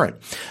apparent.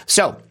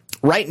 So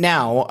right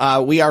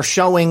now, we are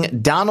showing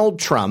Donald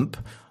Trump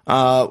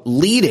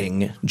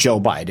leading Joe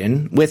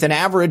Biden with an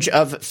average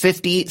of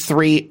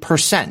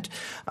 53%.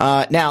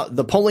 Now,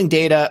 the polling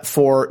data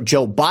for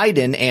Joe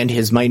Biden and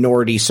his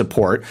minority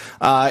support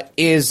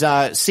is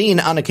seen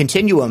on a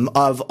continuum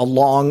of a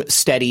long,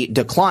 steady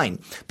decline.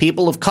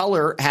 People of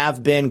color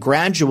have been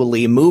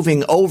gradually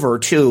moving over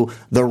to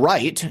the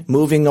right,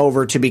 moving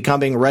over to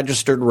becoming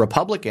registered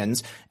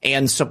Republicans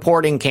and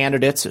supporting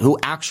candidates who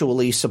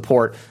actually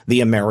support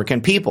the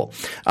American people.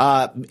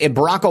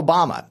 Barack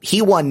Obama,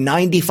 he won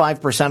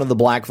 95% of the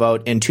black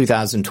vote in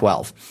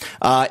 2012.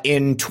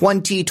 In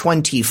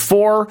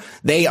 2024,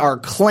 they are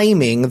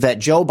claiming that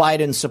Joe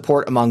Biden's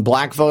support among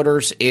black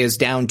voters is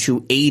down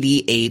to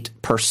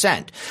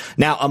 88%.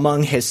 Now,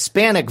 among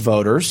Hispanic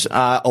voters,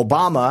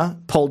 Obama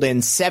pulled in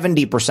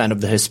 70%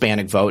 of the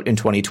Hispanic vote in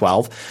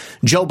 2012.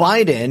 Joe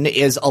Biden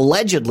is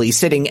allegedly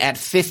sitting at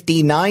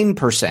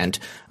 59%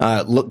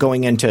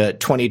 going into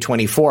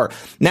 2024.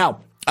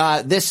 Now,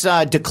 this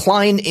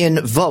decline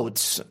in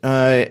votes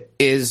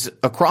is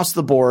across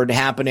the board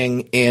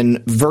happening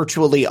in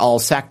virtually all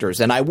sectors.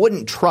 And I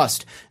wouldn't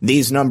trust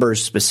these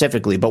numbers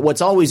specifically. But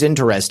what's always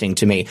interesting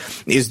to me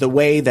is the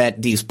way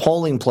that these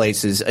polling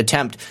places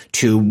attempt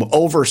to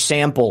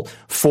oversample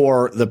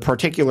for the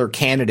particular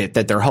candidate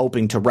that they're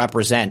hoping to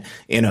represent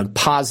in a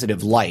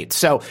positive light.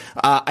 So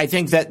I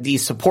think that the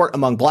support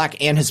among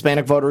black and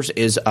Hispanic voters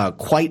is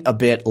quite a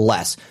bit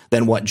less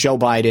than what Joe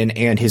Biden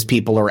and his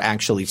people are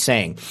actually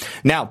saying.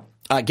 Now,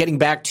 getting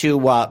back to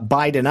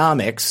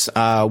Bidenomics,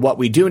 what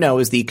we do know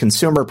is the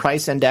consumer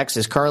price index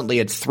is currently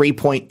at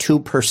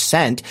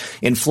 3.2%.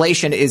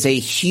 Inflation is a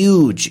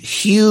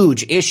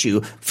huge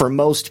issue for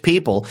most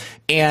people,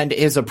 and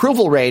his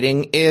approval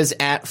rating is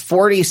at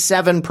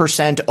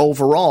 47%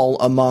 overall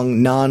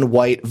among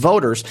non-white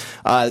voters.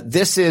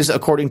 This is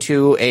according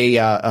to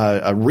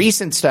a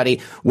recent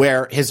study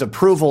where his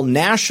approval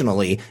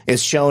nationally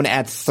is shown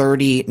at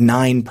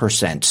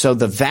 39%. So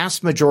the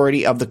vast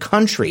majority of the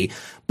country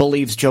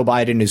believes Joe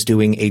Biden is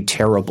doing a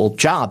terrible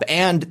job.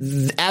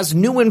 And as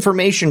new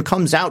information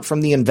comes out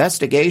from the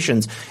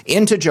investigations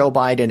into Joe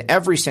Biden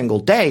every single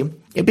day,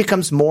 it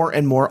becomes more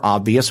and more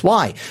obvious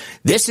why.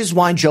 This is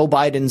why Joe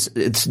Biden's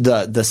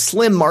the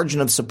slim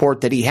margin of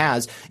support that he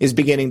has is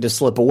beginning to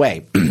slip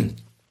away.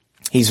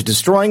 He's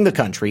destroying the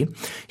country.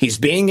 He's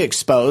being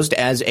exposed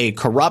as a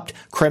corrupt,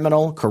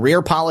 criminal,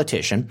 career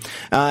politician.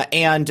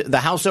 And the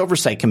House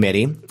Oversight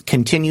Committee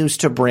continues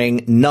to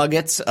bring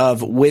nuggets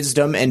of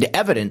wisdom and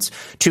evidence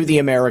to the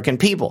American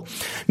people.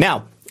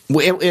 Now,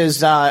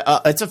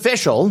 it's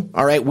official.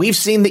 All right. We've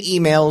seen the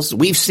emails.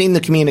 We've seen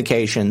the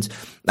communications.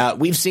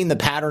 We've seen the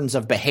patterns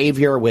of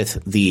behavior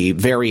with the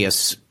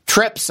various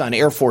trips on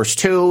Air Force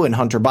Two and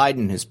Hunter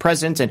Biden, his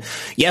presence. And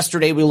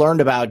yesterday we learned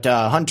about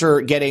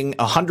Hunter getting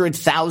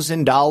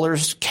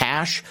 $100,000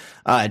 cash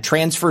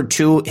transferred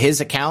to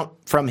his account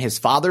from his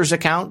father's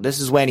account. This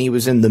is when he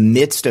was in the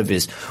midst of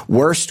his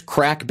worst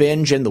crack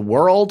binge in the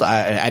world.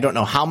 I don't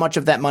know how much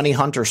of that money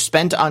Hunter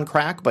spent on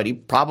crack, but he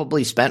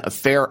probably spent a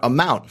fair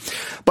amount.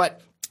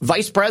 But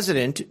Vice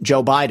President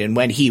Joe Biden,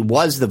 when he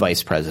was the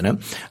vice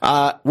president,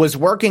 was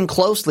working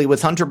closely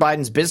with Hunter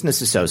Biden's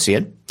business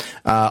associate,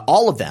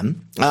 all of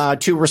them,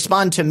 to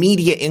respond to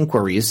media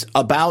inquiries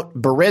about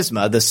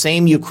Burisma, the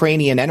same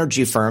Ukrainian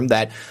energy firm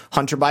that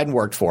Hunter Biden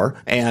worked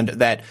for and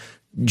that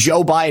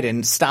Joe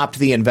Biden stopped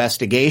the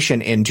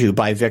investigation into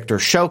by Viktor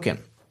Shokin.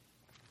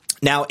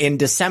 Now, in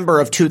December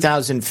of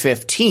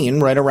 2015,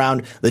 right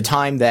around the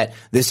time that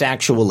this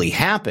actually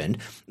happened,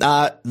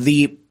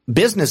 the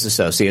business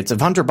associates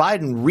of Hunter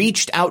Biden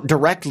reached out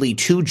directly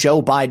to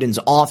Joe Biden's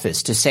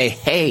office to say,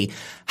 hey,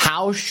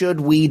 how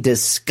should we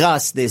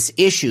discuss this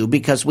issue?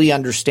 Because we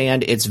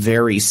understand it's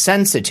very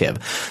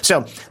sensitive.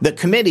 So the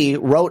committee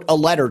wrote a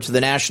letter to the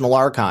National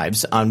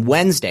Archives on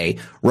Wednesday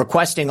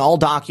requesting all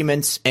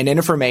documents and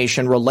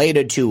information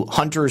related to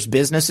Hunter's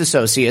business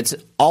associates,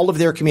 all of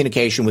their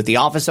communication with the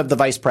office of the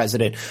vice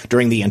president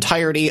during the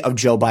entirety of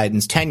Joe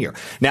Biden's tenure.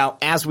 Now,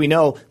 as we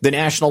know, the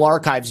National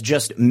Archives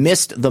just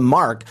missed the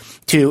mark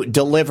to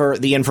deliver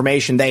the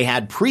information they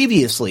had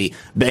previously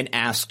been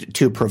asked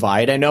to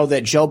provide. I know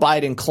that Joe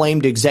Biden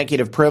claimed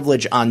executive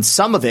privilege on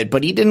some of it,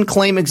 but he didn't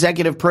claim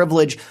executive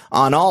privilege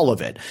on all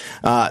of it.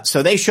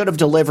 So they should have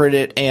delivered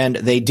it, and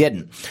they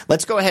didn't.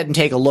 Let's go ahead and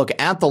take a look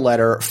at the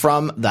letter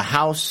from the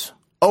House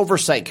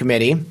Oversight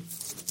Committee, and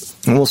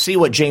we'll see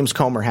what James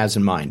Comer has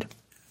in mind.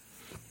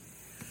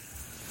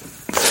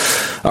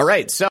 All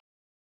right, so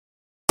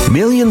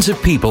millions of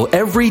people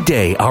every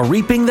day are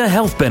reaping the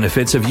health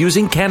benefits of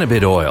using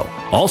cannabis oil,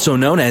 also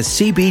known as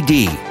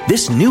CBD.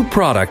 This new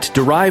product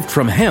derived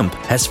from hemp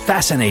has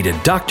fascinated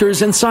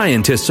doctors and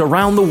scientists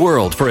around the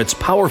world for its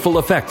powerful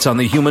effects on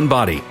the human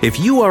body. If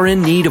you are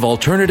in need of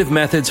alternative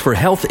methods for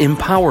health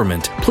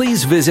empowerment,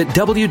 please visit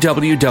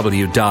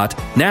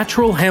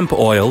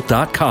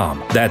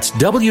www.naturalhempoil.com. That's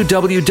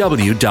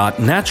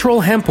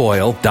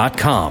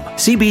www.naturalhempoil.com.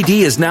 CBD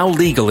is now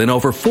legal in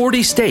over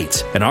 40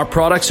 states, and our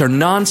products are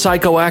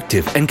non-psychoactive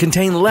Active and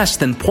contain less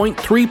than 0.3%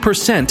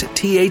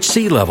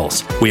 THC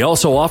levels. We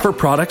also offer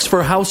products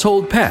for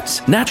household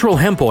pets.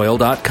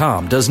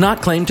 NaturalHempOil.com does not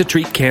claim to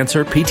treat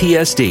cancer,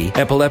 PTSD,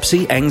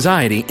 epilepsy,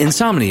 anxiety,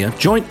 insomnia,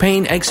 joint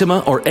pain, eczema,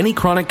 or any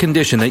chronic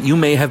condition that you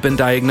may have been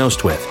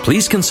diagnosed with.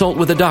 Please consult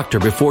with a doctor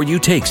before you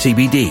take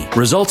CBD.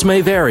 Results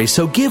may vary,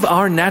 so give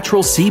our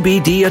natural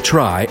CBD a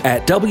try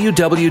at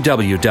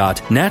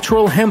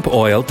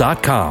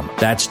www.naturalhempoil.com.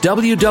 That's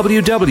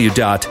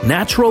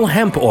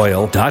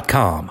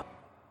www.naturalhempoil.com.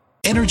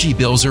 Energy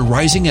bills are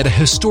rising at a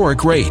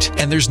historic rate,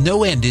 and there's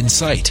no end in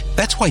sight.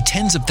 That's why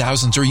tens of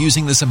thousands are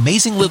using this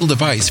amazing little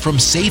device from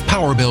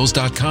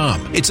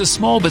SavePowerBills.com. It's a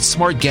small but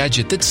smart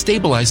gadget that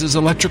stabilizes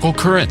electrical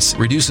currents,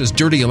 reduces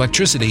dirty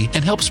electricity,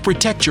 and helps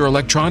protect your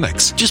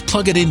electronics. Just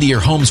plug it into your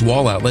home's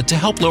wall outlet to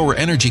help lower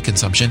energy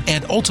consumption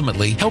and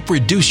ultimately help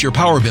reduce your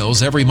power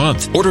bills every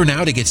month. Order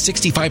now to get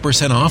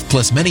 65% off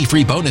plus many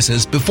free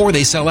bonuses before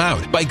they sell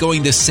out by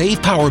going to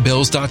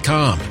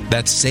SavePowerBills.com.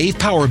 That's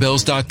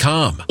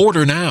SavePowerBills.com.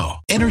 Order now.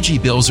 Energy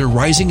bills are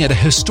rising at a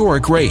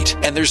historic rate,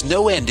 and there's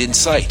no end in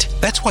sight.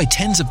 That's why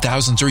tens of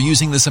thousands are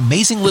using this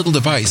amazing little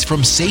device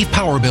from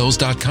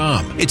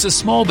SavePowerBills.com. It's a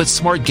small but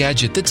smart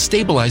gadget that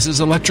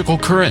stabilizes electrical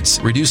currents,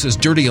 reduces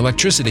dirty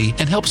electricity,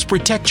 and helps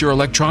protect your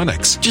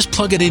electronics. Just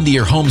plug it into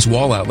your home's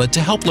wall outlet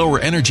to help lower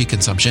energy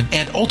consumption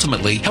and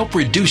ultimately help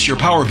reduce your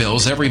power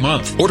bills every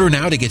month. Order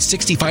now to get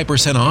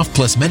 65% off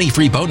plus many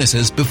free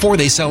bonuses before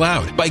they sell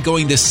out by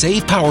going to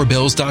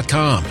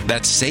SavePowerBills.com.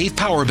 That's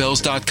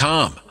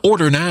SavePowerBills.com.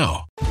 Order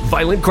now.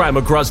 Violent crime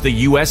across the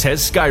U.S.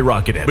 has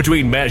skyrocketed.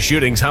 Between mass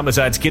shootings,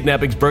 homicides,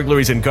 kidnappings,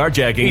 burglaries, and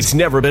carjacking, it's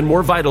never been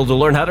more vital to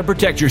learn how to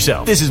protect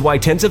yourself. This is why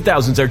tens of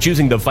thousands are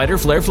choosing the Fighter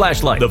Flare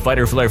flashlight. The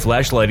Fighter Flare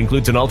flashlight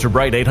includes an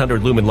ultra-bright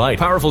 800 lumen light,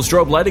 powerful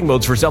strobe lighting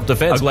modes for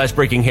self-defense, a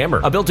glass-breaking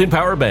hammer, a built-in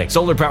power bank,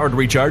 solar-powered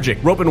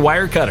recharging, rope and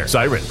wire cutter,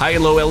 siren, high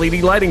and low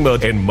LED lighting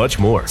mode, and much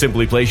more.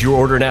 Simply place your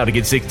order now to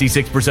get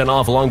 66%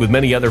 off along with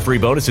many other free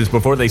bonuses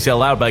before they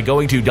sell out by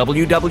going to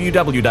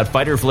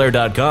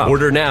www.fighterflare.com.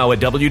 Order now at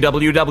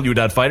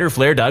www.fighterflare.com.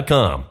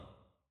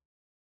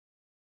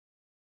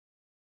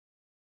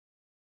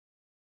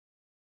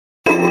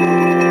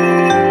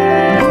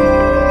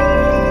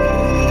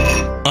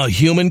 A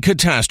human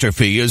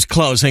catastrophe is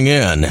closing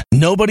in.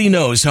 Nobody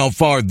knows how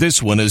far this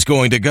one is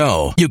going to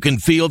go. You can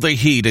feel the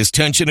heat as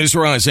tension is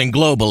rising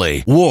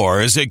globally.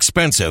 War is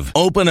expensive.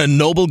 Open a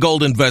Noble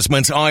Gold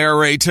Investments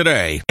IRA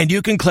today, and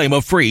you can claim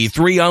a free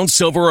 3-ounce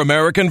silver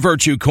American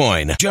Virtue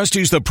coin. Just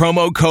use the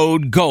promo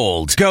code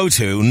GOLD. Go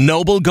to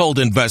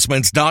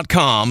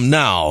noblegoldinvestments.com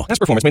now.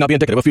 Past performance may not be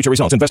indicative of future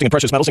results. Investing in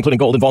precious metals, including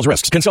gold, involves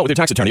risks. Consult with your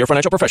tax attorney or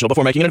financial professional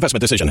before making an investment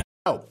decision.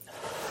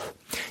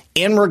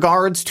 In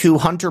regards to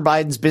Hunter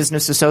Biden's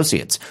business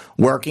associates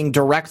working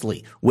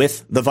directly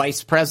with the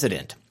vice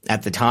president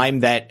at the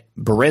time that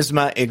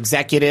Burisma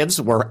executives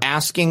were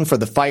asking for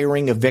the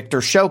firing of Victor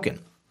Shokin,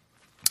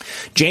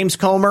 James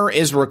Comer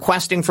is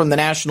requesting from the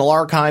National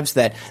Archives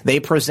that they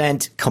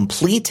present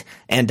complete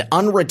and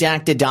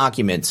unredacted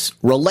documents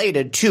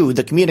related to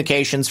the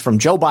communications from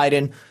Joe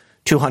Biden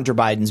to Hunter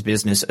Biden's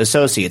business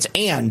associates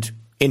and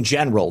in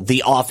general,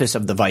 the office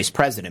of the vice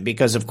president,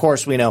 because of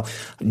course we know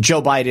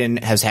Joe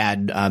Biden has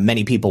had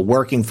many people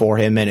working for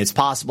him, and it's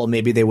possible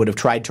maybe they would have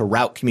tried to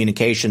route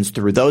communications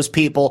through those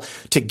people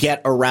to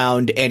get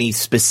around any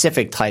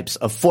specific types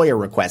of FOIA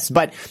requests.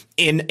 But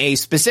in a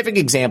specific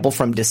example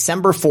from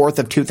December 4th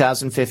of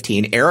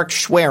 2015, Eric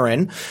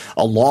Schwerin,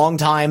 a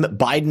longtime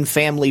Biden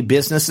family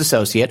business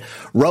associate,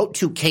 wrote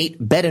to Kate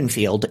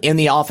Bedingfield in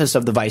the office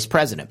of the vice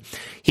president.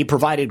 He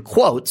provided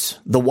quotes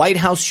the White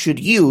House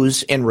should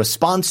use in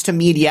response to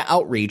media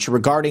outreach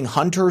regarding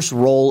Hunter's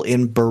role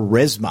in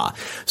Burisma.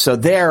 So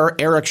there,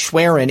 Eric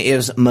Schwerin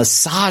is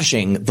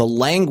massaging the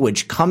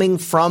language coming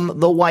from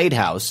the White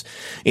House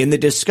in the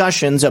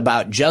discussions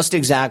about just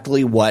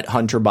exactly what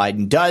Hunter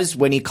Biden does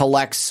when he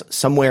collects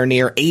somewhere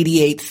near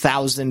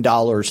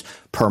 $88,000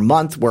 per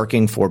month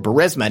working for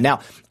Burisma.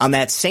 Now, on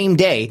that same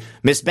day,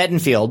 Ms.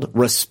 Bedingfield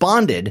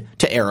responded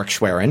to Eric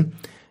Schwerin,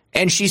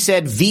 and she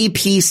said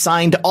VP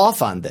signed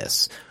off on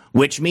this,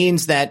 which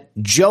means that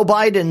Joe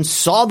Biden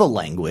saw the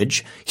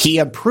language, he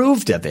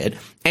approved of it,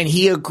 and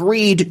he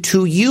agreed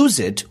to use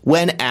it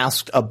when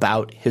asked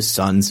about his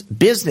son's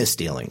business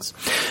dealings.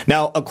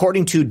 Now,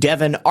 according to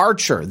Devin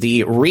Archer,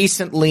 the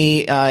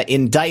recently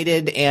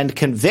indicted and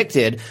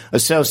convicted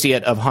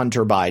associate of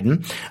Hunter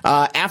Biden,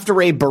 after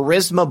a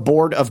Burisma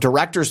board of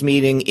directors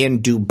meeting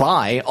in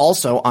Dubai,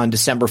 also on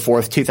December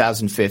 4th,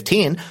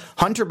 2015,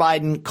 Hunter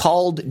Biden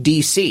called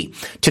D.C.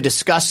 to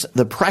discuss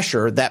the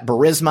pressure that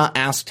Burisma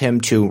asked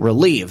him to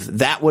relieve.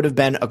 That would have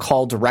been a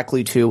call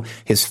directly to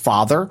his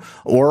father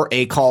or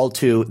a call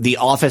to to the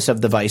office of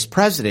the vice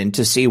president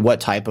to see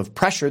what type of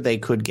pressure they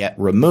could get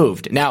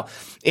removed. Now,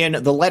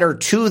 in the letter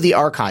to the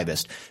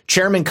archivist,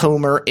 Chairman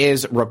Comer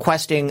is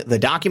requesting the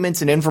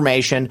documents and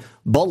information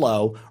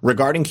below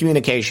regarding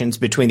communications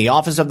between the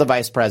office of the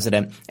vice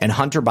president and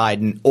Hunter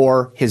Biden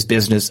or his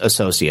business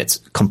associates.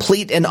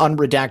 Complete and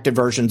unredacted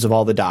versions of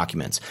all the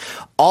documents.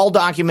 All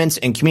documents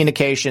and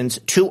communications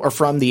to or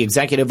from the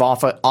executive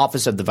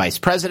office of the vice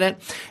president,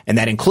 and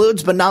that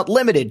includes but not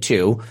limited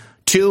to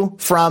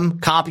from,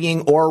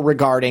 copying, or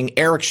regarding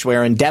Eric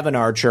Schwerin, Devin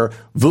Archer,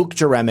 Vuk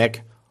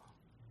Jeremic,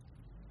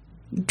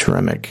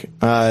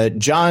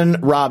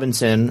 John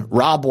Robinson,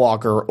 Rob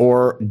Walker,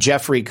 or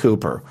Jeffrey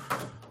Cooper.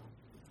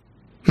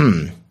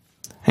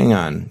 Hang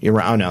on.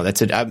 Oh, no,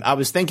 that's it. I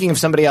was thinking of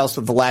somebody else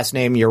with the last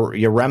name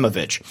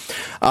Yeremovich.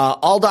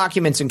 All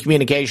documents and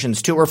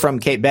communications to or from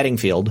Kate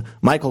Bedingfield,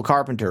 Michael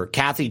Carpenter,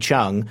 Kathy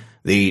Chung,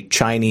 the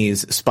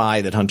Chinese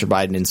spy that Hunter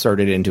Biden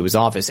inserted into his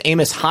office,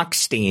 Amos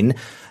Hochstein,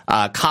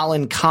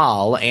 Colin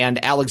Kahl,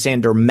 and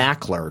Alexander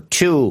Mackler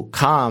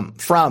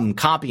from,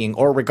 copying,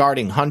 or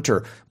regarding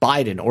Hunter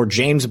Biden or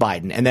James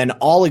Biden, and then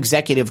all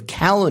executive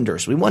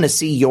calendars. We want to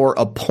see your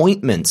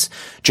appointments,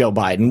 Joe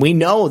Biden. We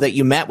know that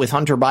you met with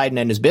Hunter Biden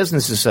and his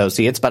business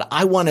associates, but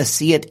I want to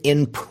see it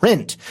in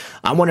print.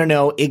 I want to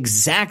know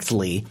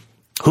exactly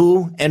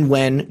who and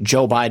when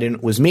Joe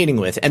Biden was meeting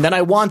with. And then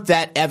I want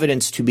that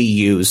evidence to be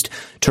used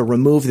to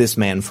remove this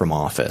man from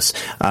office.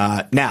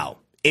 Now,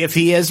 if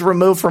he is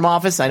removed from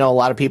office, I know a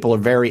lot of people are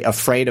very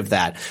afraid of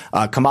that.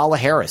 Kamala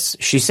Harris,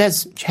 she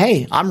says,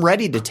 hey, I'm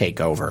ready to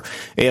take over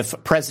if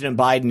President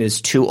Biden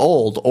is too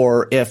old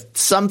or if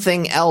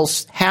something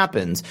else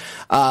happens.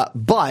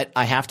 But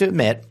I have to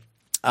admit,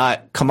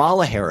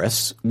 Kamala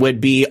Harris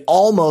would be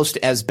almost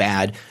as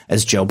bad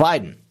as Joe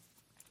Biden.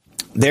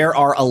 There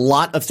are a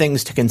lot of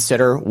things to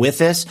consider with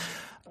this.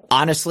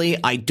 Honestly,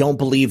 I don't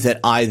believe that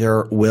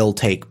either will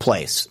take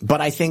place. But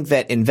I think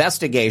that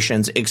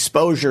investigations,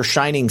 exposure,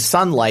 shining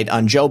sunlight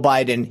on Joe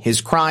Biden, his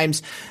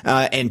crimes,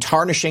 and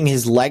tarnishing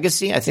his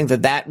legacy, I think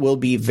that that will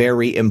be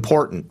very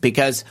important.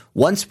 Because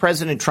once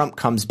President Trump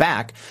comes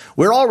back,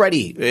 we're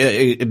already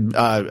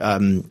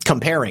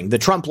comparing the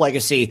Trump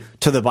legacy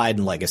to the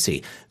Biden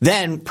legacy.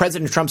 Then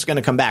President Trump's going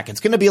to come back.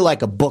 It's going to be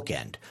like a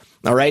bookend.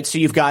 All right. So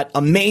you've got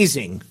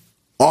amazing,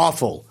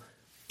 awful,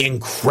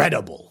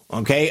 incredible.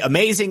 Okay,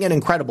 amazing and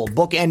incredible,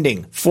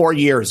 bookending 4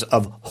 years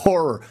of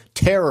horror,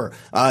 terror,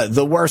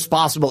 the worst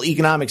possible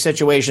economic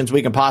situations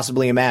we can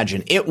possibly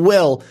imagine. It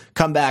will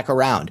come back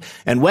around.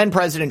 And when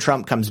President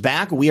Trump comes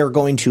back, we are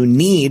going to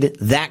need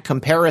that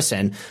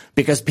comparison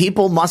because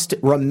people must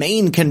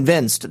remain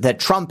convinced that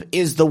Trump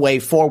is the way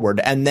forward.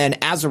 And then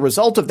as a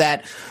result of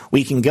that,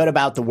 we can go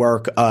about the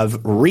work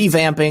of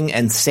revamping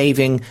and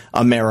saving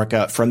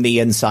America from the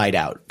inside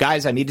out.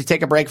 Guys, I need to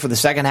take a break for the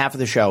second half of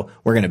the show.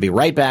 We're going to be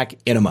right back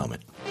in a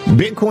moment.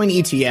 Bitcoin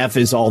ETF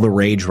is all the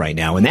rage right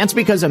now, and that's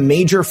because a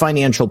major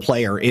financial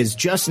player is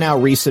just now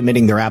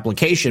resubmitting their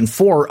application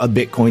for a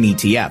Bitcoin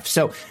ETF.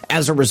 So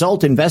as a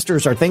result,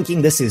 investors are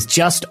thinking this is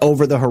just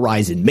over the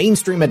horizon.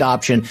 Mainstream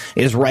adoption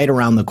is right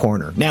around the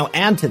corner. Now,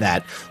 add to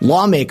that,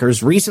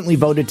 lawmakers recently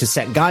voted to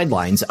set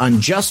guidelines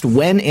on just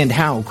when and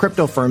how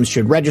crypto firms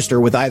should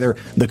register with either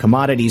the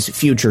Commodities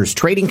Futures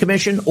Trading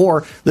Commission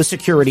or the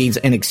Securities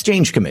and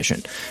Exchange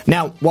Commission.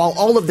 Now, while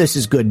all of this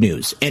is good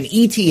news, an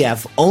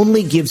ETF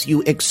only gives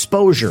you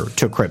exposure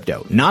to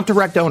crypto, not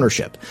direct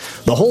ownership.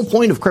 The whole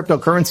point of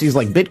cryptocurrencies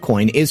like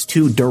Bitcoin is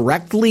to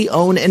directly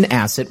own an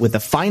asset with a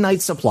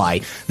finite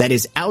supply that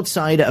is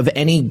outside of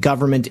any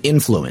government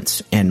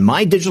influence. And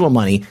My Digital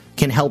Money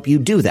can help you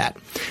do that.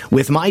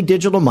 With My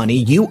Digital Money,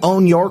 you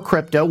own your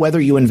crypto, whether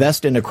you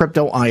invest in a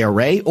crypto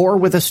IRA or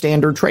with a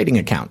standard trading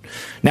account.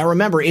 Now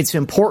remember, it's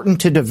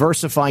important to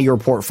diversify your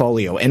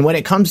portfolio. And when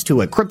it comes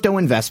to a crypto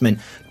investment,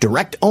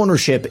 direct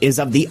ownership is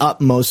of the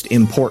utmost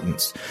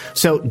importance.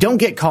 So don't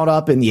get caught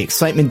up in the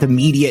excitement the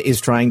media is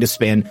trying to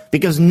spin,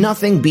 because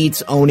nothing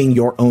beats owning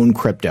your own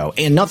crypto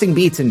and nothing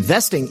beats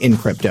investing in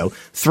crypto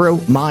through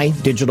My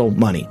Digital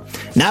Money.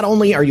 Not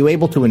only are you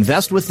able to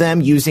invest with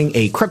them using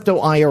a crypto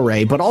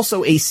IRA, but also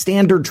a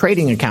standard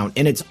trading account,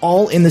 and it's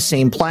all in the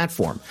same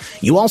platform.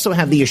 You also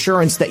have the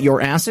assurance that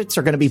your assets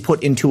are going to be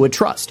put into a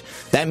trust.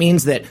 That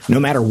means that no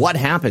matter what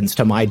happens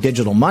to My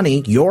Digital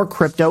Money, your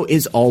crypto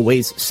is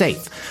always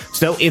safe.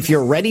 So if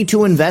you're ready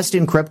to invest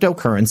in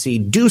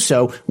cryptocurrency, do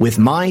so with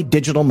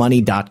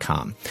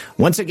MyDigitalMoney.com.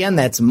 Once again,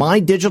 that's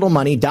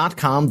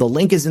MyDigitalMoney.com. The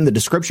link is in the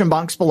description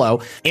box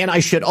below. And I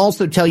should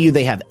also tell you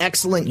they have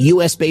excellent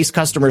US-based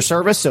customer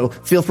service, so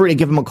feel free to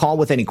give them a call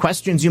with any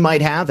questions you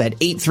might have at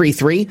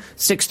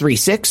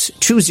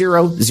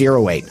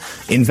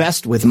 833-636-2008.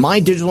 Invest with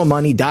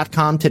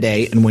MyDigitalMoney.com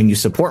today, and when you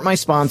support my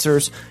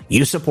sponsors,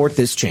 you support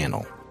this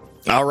channel.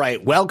 All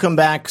right. Welcome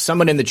back.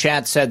 Someone in the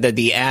chat said that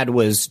the ad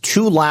was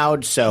too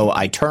loud, so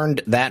I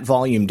turned that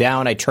volume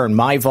down. I turned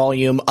my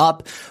volume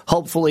up.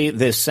 Hopefully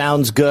this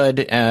sounds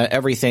good.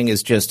 Everything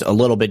is just a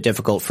little bit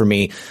difficult for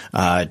me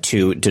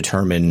to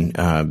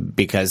determine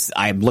because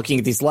I'm looking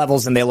at these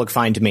levels and they look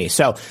fine to me.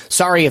 So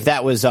sorry if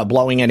that was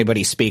blowing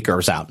anybody's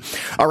speakers out.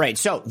 All right.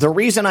 So the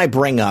reason I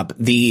bring up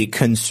the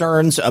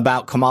concerns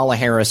about Kamala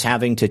Harris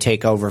having to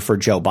take over for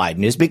Joe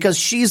Biden is because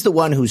she's the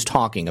one who's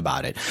talking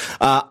about it.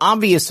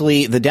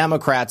 Obviously, the Democrats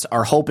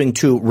are hoping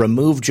to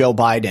remove Joe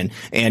Biden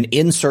and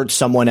insert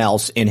someone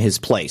else in his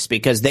place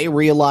because they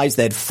realize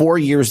that 4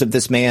 years of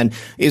this man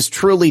is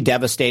truly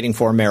devastating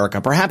for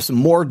America, perhaps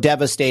more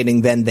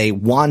devastating than they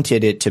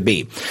wanted it to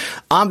be.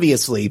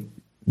 Obviously,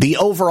 the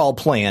overall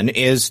plan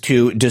is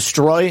to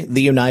destroy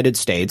the United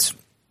States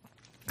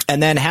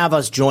and then have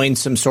us join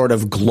some sort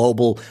of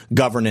global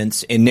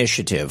governance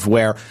initiative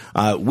where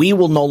we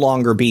will no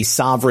longer be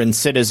sovereign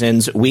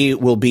citizens. We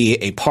will be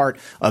a part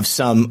of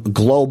some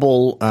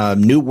global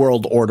New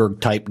World Order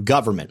type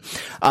government.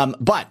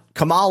 But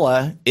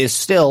Kamala is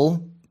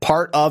still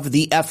part of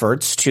the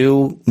efforts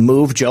to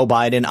move Joe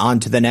Biden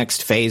onto the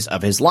next phase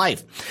of his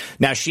life.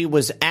 Now, she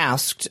was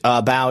asked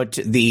about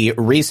the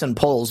recent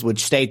polls,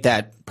 which state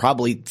that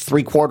probably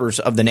 3/4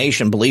 of the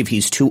nation believe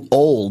he's too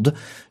old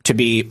to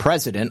be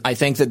president. I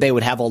think that they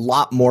would have a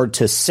lot more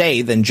to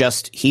say than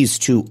just he's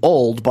too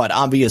old, but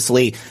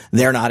obviously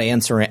they're not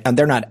answering and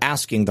they're not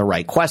asking the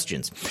right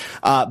questions.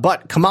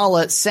 But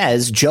Kamala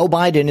says Joe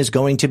Biden is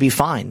going to be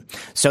fine.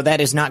 So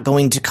that is not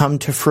going to come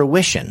to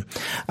fruition.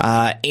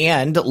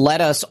 And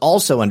let us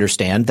also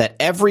understand that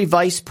every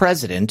vice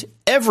president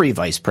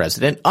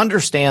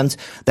understands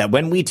that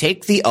when we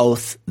take the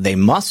oath, they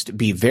must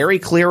be very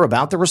clear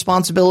about the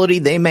responsibility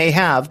they may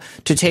have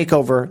to take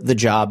over the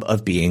job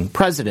of being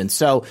president.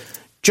 So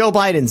Joe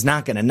Biden's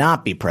not going to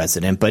not be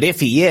president, but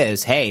if he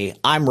is, hey,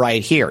 I'm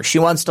right here. She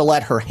wants to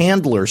let her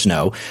handlers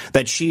know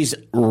that she's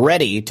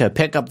ready to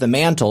pick up the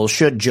mantle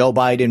should Joe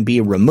Biden be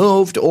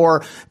removed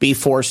or be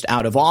forced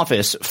out of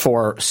office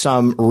for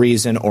some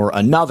reason or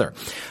another.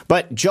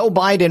 But Joe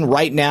Biden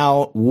right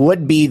now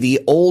would be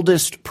the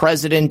oldest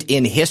president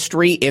in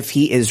history if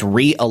he is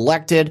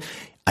reelected.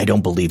 I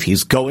don't believe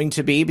he's going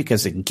to be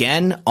because,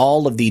 again,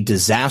 all of the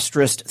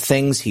disastrous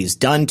things he's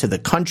done to the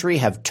country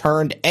have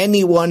turned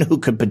anyone who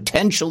could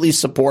potentially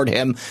support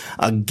him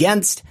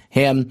against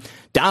him.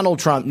 Donald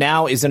Trump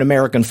now is an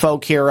American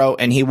folk hero,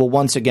 and he will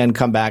once again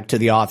come back to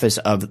the office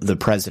of the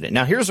president.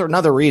 Now, here's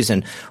another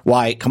reason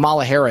why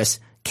Kamala Harris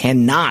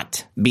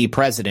cannot be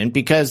president,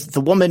 because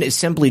the woman is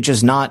simply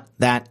just not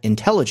that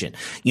intelligent.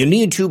 You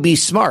need to be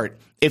smart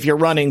if you're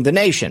running the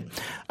nation.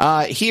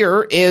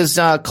 Here is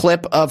a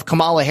clip of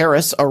Kamala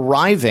Harris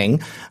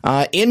arriving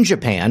in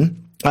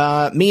Japan,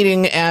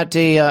 meeting at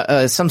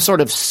some sort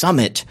of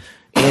summit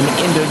in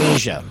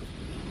Indonesia.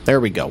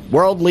 There we go.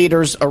 World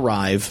leaders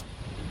arrive,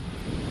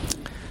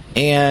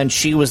 and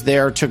she was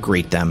there to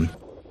greet them.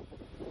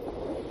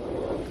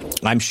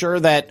 I'm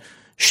sure that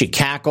she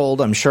cackled.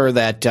 I'm sure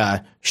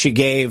that she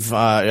gave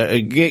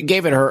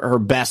it her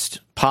best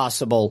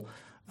possible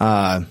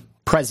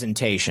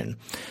presentation.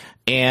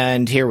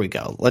 And here we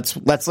go. Let's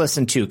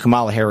listen to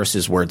Kamala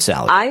Harris's word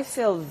salad. I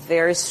feel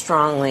very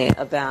strongly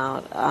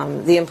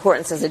about the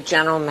importance as a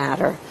general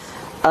matter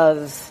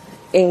of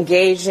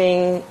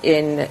engaging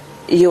in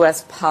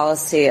U.S.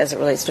 policy as it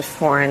relates to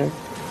foreign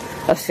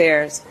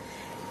affairs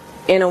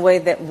in a way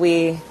that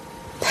we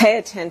pay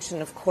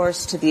attention, of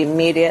course, to the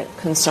immediate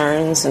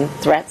concerns and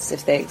threats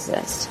if they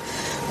exist,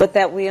 but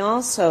that we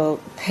also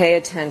pay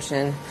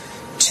attention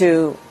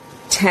to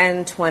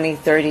 10, 20,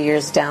 30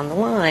 years down the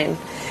line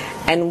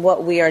and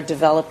what we are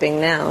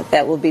developing now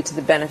that will be to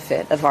the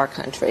benefit of our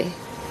country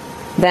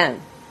then.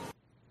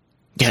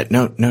 Yeah,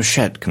 no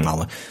shit,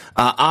 Kamala.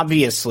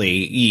 Obviously,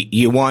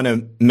 you want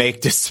to make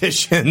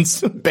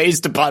decisions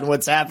based upon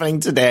what's happening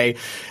today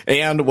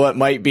and what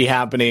might be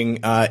happening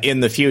in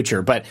the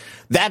future. But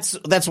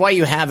that's why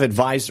you have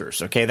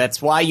advisors, okay?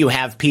 That's why you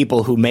have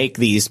people who make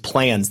these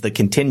plans, the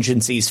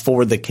contingencies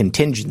for the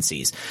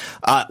contingencies.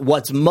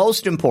 What's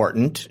most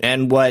important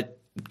and what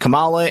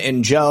Kamala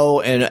and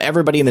Joe and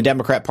everybody in the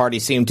Democrat Party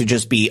seem to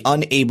just be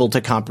unable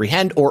to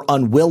comprehend or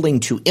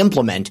unwilling to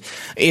implement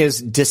is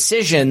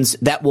decisions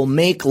that will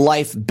make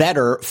life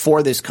better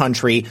for this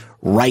country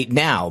right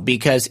now.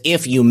 Because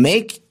if you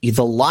make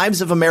the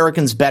lives of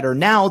Americans better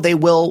now, they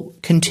will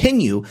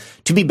continue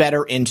to be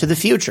better into the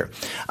future.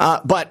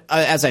 But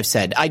as I've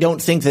said, I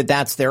don't think that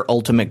that's their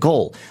ultimate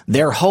goal.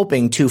 They're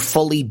hoping to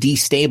fully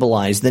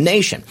destabilize the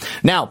nation.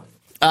 Now,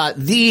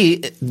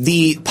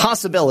 the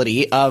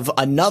possibility of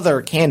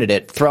another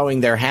candidate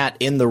throwing their hat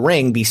in the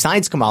ring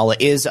besides Kamala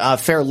is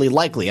fairly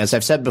likely. As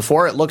I've said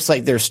before, it looks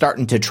like they're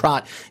starting to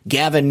trot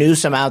Gavin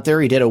Newsom out there.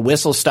 He did a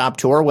whistle-stop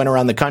tour, went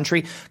around the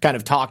country, kind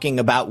of talking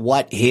about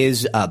what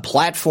his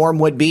platform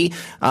would be.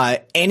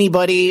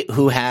 Anybody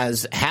who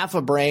has half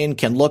a brain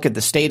can look at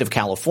the state of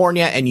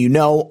California, and you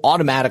know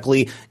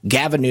automatically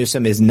Gavin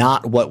Newsom is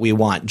not what we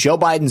want. Joe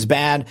Biden's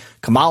bad.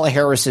 Kamala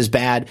Harris is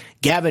bad.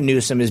 Gavin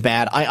Newsom is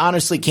bad. I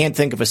honestly can't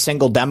think think of a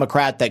single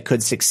Democrat that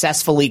could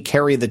successfully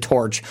carry the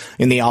torch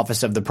in the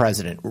office of the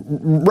president.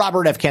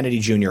 Robert F. Kennedy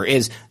Jr.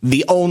 is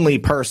the only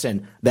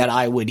person that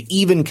I would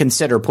even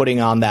consider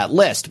putting on that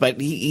list, but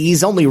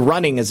he's only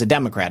running as a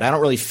Democrat. I don't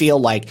really feel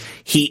like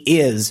he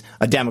is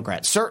a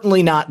Democrat.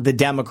 Certainly not the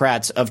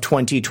Democrats of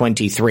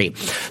 2023.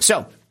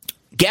 So,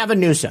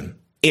 Gavin Newsom,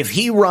 if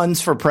he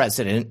runs for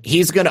president,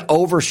 he's going to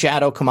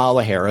overshadow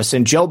Kamala Harris,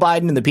 and Joe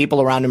Biden and the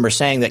people around him are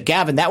saying that,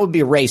 Gavin, that would be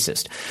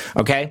racist.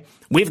 Okay?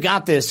 We've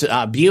got this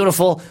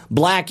beautiful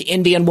black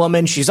Indian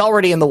woman. She's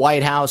already in the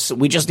White House.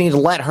 We just need to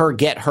let her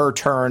get her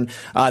turn.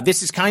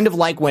 This is kind of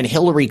like when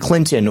Hillary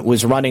Clinton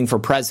was running for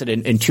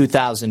president in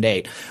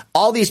 2008.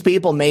 All these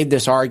people made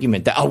this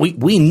argument that,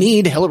 we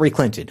need Hillary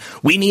Clinton.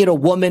 We need a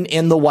woman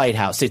in the White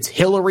House. It's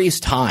Hillary's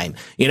time.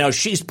 You know,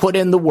 she's put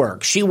in the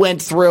work. She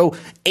went through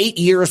 8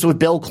 years with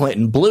Bill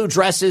Clinton, blue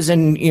dresses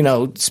and,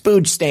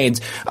 spooge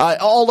stains,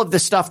 all of the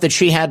stuff that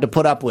she had to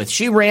put up with.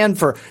 She ran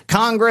for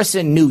Congress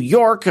in New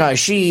York.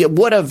 She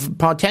would have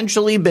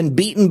potentially been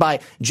beaten by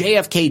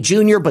JFK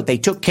Jr., but they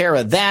took care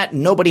of that.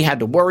 Nobody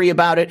had to worry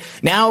about it.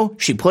 Now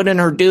she put in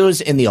her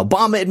dues in the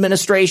Obama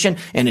administration,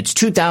 and it's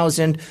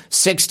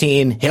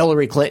 2016.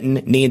 Hillary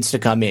Clinton needs to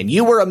come in.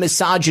 You were a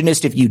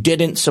misogynist if you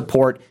didn't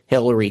support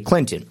Hillary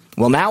Clinton.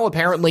 Well, now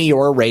apparently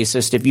you're a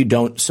racist if you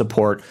don't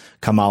support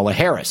Kamala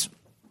Harris.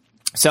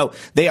 So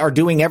they are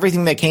doing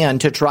everything they can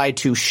to try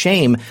to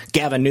shame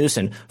Gavin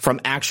Newsom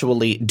from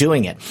actually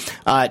doing it.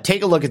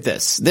 Take a look at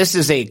this. This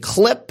is a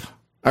clip,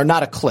 or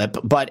not a clip,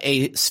 but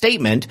a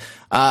statement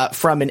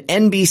from an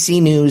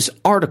NBC News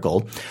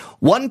article.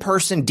 One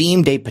person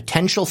deemed a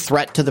potential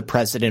threat to the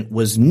president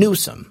was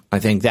Newsom. I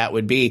think that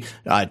would be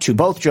to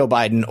both Joe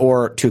Biden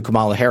or to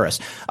Kamala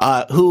Harris,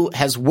 who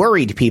has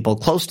worried people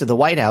close to the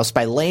White House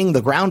by laying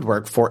the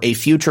groundwork for a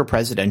future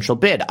presidential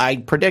bid. I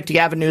predict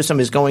Gavin Newsom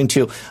is going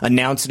to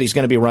announce that he's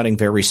going to be running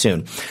very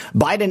soon.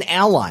 Biden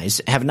allies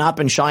have not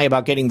been shy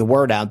about getting the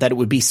word out that it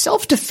would be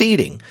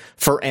self-defeating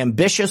for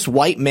ambitious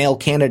white male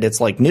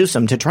candidates like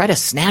Newsom to try to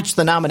snatch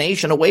the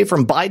nomination away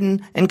from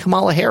Biden and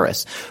Kamala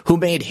Harris, who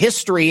made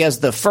history as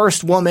the first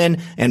woman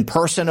and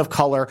person of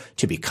color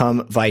to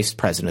become vice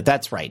president.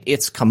 That's right.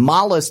 It's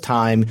Kamala's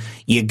time.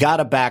 You got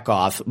to back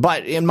off.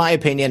 But in my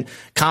opinion,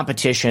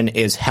 competition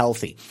is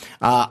healthy.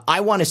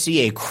 I want to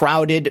see a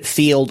crowded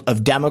field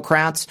of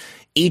Democrats,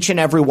 each and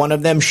every one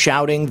of them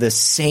shouting the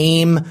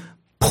same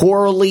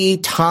poorly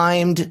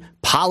timed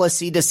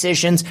policy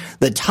decisions,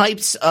 the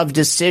types of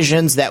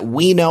decisions that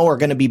we know are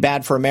going to be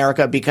bad for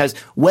America, because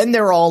when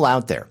they're all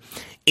out there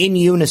in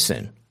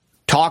unison,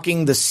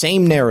 talking the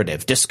same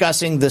narrative,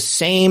 discussing the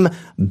same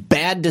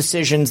bad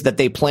decisions that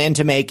they plan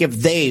to make if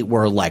they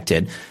were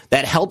elected,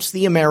 that helps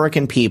the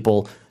American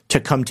people to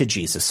come to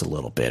Jesus a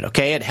little bit,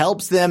 okay? It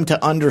helps them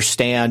to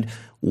understand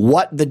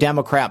what the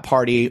Democrat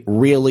Party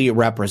really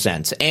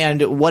represents.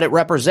 And what it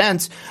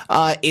represents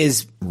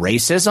is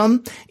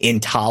racism,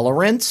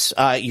 intolerance,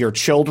 your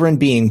children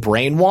being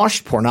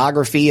brainwashed,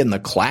 pornography in the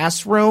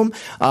classroom,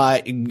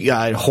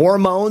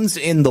 hormones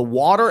in the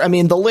water. I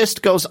mean, the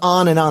list goes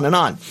on and on and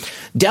on.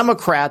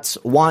 Democrats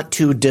want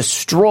to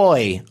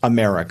destroy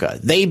America.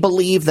 They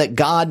believe that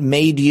God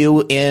made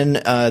you in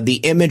the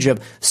image of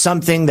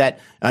something that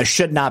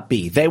should not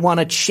be. They want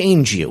to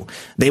change you.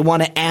 They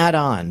want to add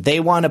on. They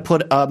want to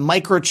put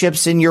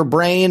microchips in your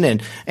brain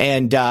and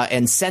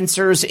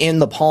sensors in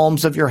the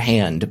palms of your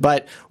hand.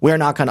 But we're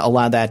not going to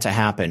allow that to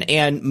happen.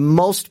 And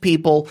most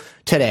people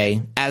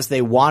today, as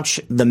they watch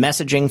the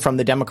messaging from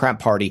the Democrat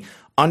Party,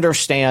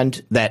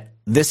 understand that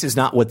this is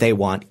not what they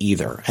want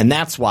either. And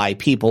that's why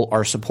people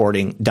are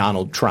supporting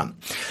Donald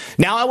Trump.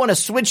 Now, I want to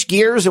switch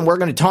gears, and we're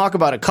going to talk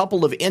about a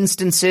couple of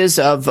instances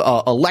of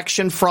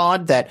election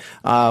fraud that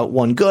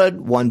one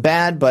good, one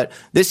bad. But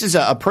this is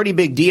a pretty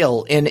big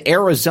deal. In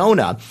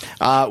Arizona,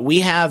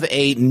 we have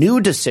a new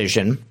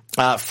decision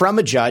from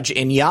a judge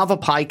in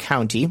Yavapai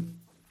County.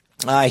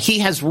 He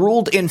has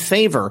ruled in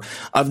favor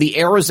of the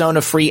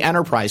Arizona Free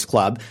Enterprise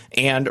Club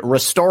and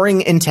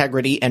restoring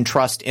integrity and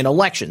trust in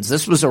elections.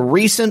 This was a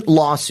recent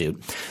lawsuit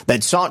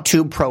that sought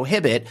to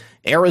prohibit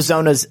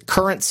Arizona's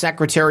current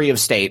Secretary of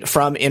State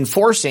from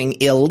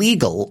enforcing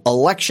illegal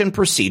election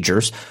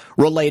procedures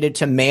related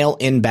to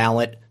mail-in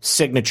ballot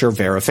signature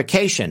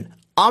verification.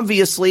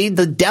 Obviously,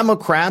 the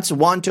Democrats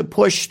want to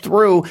push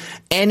through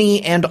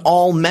any and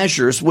all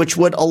measures which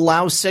would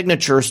allow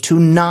signatures to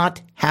not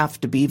have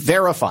to be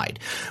verified.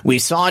 We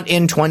saw it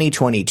in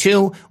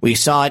 2022. We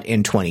saw it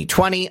in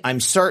 2020. I'm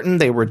certain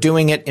they were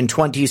doing it in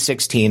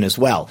 2016 as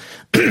well.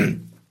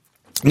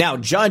 Now,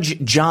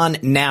 Judge John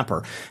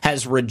Napper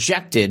has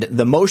rejected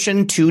the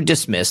motion to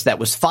dismiss that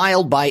was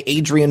filed by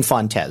Adrian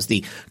Fontes,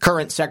 the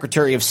current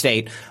Secretary of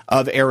State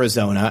of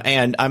Arizona.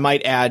 And I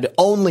might add,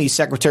 only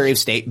Secretary of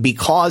State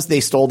because they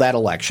stole that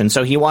election.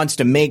 So he wants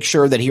to make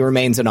sure that he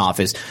remains in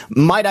office.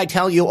 Might I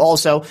tell you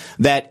also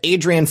that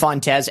Adrian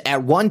Fontes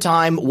at one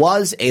time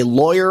was a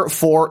lawyer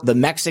for the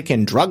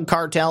Mexican drug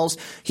cartels.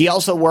 He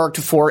also worked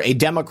for a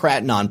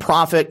Democrat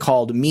nonprofit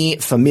called Mi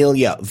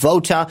Familia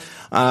Vota.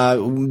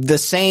 The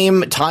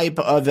same type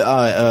of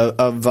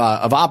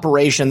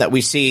operation that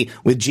we see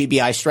with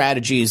GBI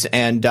Strategies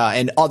and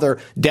other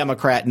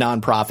Democrat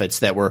nonprofits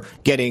that were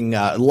getting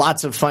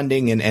lots of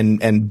funding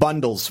and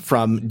bundles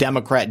from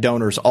Democrat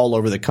donors all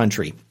over the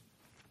country.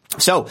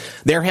 So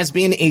there has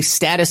been a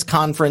status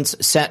conference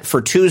set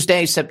for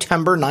Tuesday,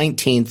 September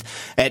 19th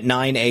at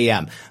 9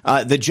 a.m.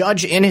 The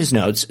judge in his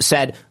notes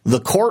said the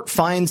court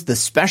finds the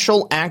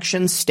special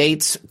action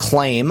state's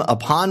claim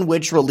upon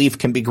which relief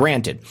can be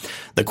granted.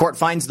 The court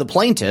finds the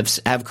plaintiffs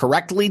have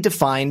correctly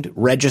defined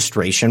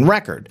registration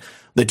record.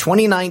 The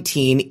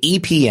 2019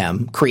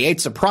 EPM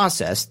creates a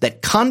process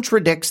that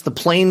contradicts the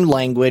plain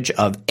language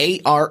of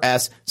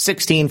ARS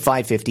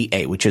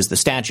 16550A, which is the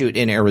statute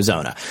in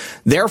Arizona.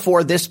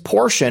 Therefore, this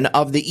portion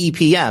of the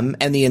EPM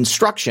and the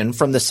instruction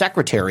from the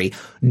secretary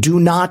do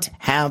not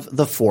have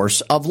the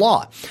force of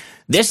law.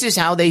 This is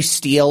how they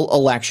steal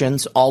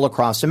elections all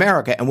across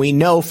America. And we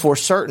know for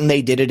certain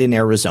they did it in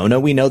Arizona.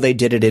 We know they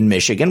did it in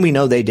Michigan. We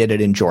know they did it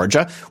in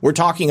Georgia. We're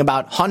talking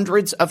about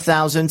hundreds of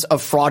thousands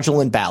of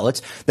fraudulent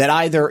ballots that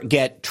either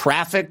get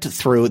trafficked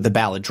through the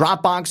ballot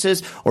drop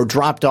boxes or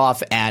dropped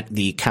off at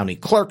the county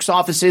clerk's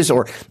offices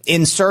or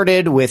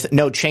inserted with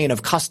no chain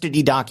of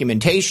custody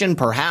documentation,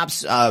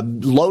 perhaps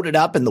loaded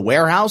up in the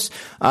warehouse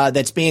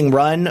that's being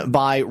run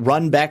by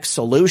Runbeck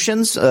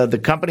Solutions, the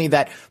company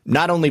that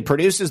not only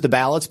produces the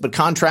ballots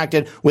but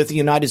contracted with the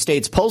United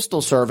States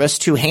Postal Service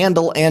to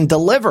handle and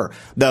deliver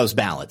those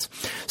ballots.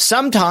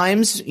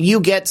 Sometimes you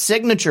get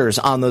signatures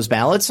on those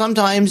ballots.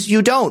 Sometimes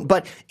you don't.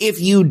 But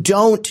if you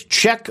don't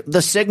check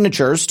the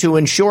signatures to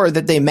ensure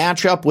that they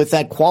match up with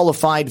that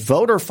qualified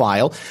voter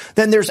file,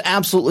 then there's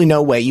absolutely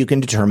no way you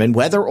can determine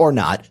whether or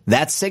not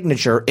that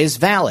signature is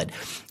valid.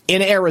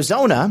 In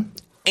Arizona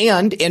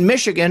and in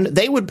Michigan,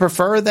 they would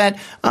prefer that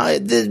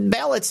the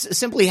ballots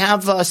simply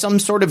have some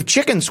sort of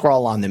chicken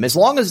scrawl on them. As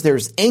long as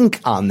there's ink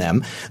on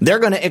them, they're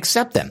going to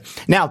accept them.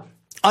 Now,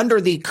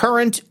 under the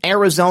current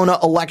Arizona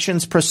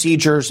Elections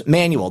Procedures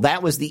Manual,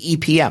 that was the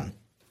EPM.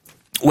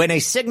 When a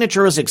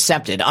signature is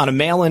accepted on a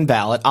mail-in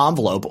ballot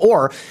envelope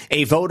or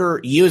a voter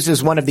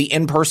uses one of the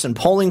in-person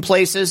polling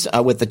places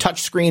with the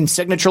touchscreen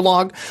signature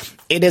log,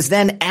 it is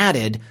then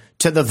added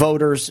to the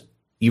voter's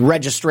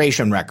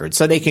registration record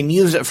so they can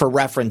use it for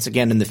reference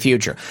again in the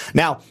future.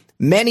 Now,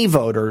 many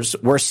voters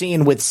were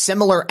seen with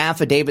similar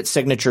affidavit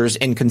signatures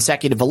in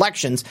consecutive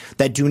elections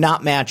that do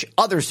not match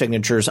other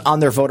signatures on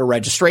their voter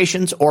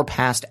registrations or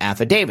past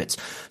affidavits.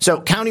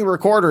 So county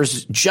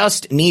recorders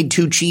just need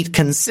to cheat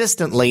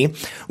consistently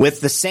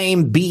with the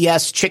same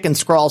BS chicken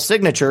scrawl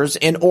signatures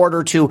in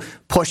order to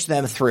push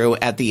them through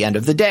at the end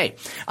of the day.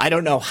 I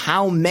don't know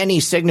how many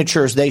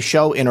signatures they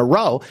show in a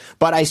row,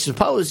 but I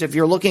suppose if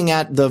you're looking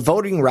at the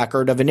voting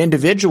record of an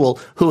individual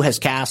who has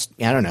cast,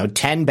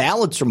 10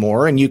 ballots or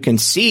more, and you can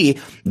see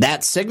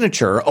that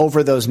signature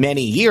over those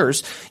many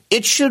years,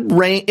 it should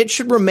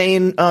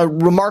remain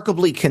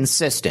remarkably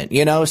consistent.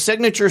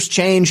 Signatures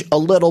change a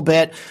little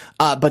bit,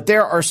 but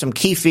there are some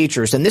key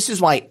features, and this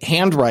is why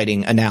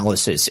handwriting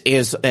analysis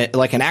is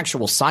like an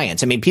actual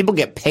science. I mean, people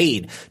get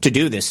paid to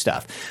do this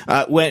stuff.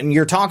 When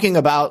you're talking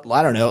about,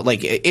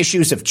 like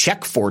issues of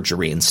check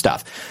forgery and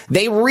stuff,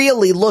 they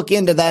really look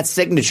into that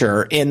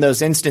signature in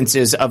those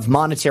instances of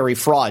monetary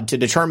fraud to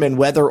determine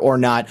whether or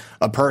not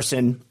a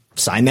person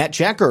signed that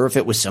check or if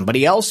it was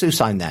somebody else who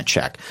signed that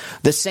check.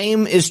 The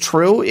same is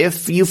true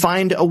if you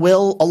find a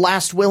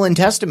last will and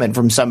testament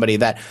from somebody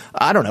that,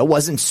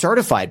 wasn't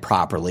certified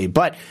properly.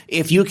 But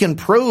if you can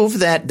prove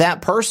that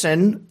that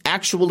person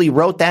actually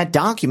wrote that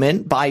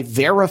document by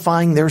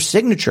verifying their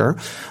signature,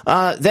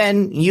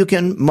 then you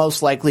can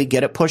most likely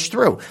get it pushed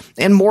through.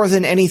 And more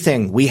than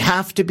anything, we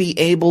have to be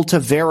able to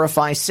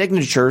verify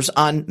signatures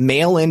on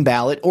mail-in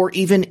ballot or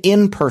even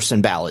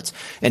in-person ballots.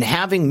 And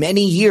having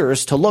many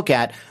years to look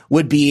at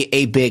would be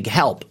a big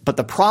help. But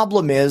the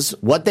problem is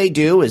what they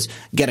do is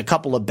get a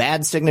couple of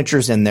bad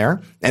signatures in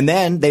there, and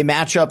then they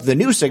match up the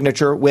new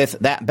signature with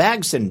that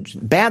bad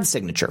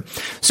signature.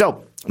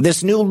 So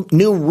this new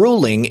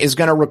ruling is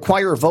going to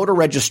require voter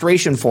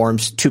registration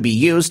forms to be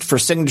used for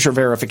signature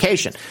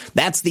verification.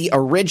 That's the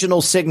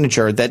original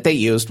signature that they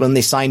used when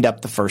they signed up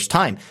the first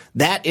time.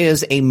 That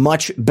is a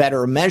much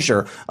better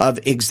measure of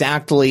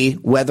exactly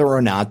whether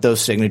or not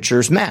those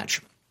signatures match.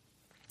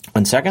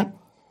 1 second.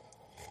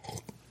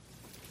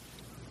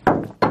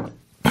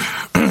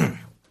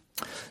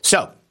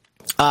 So,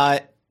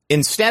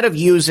 instead of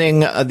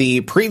using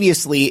the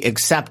previously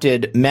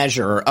accepted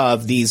measure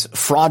of these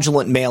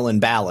fraudulent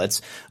mail-in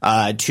ballots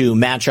to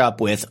match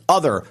up with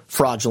other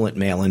fraudulent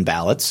mail-in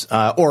ballots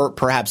or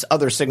perhaps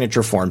other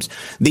signature forms,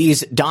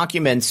 these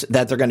documents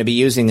that they're going to be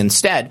using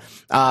instead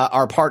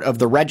are part of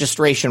the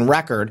registration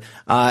record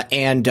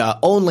and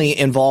only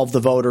involve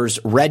the voter's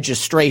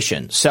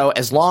registration. So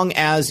as long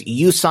as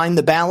you sign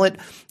the ballot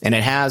and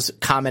it has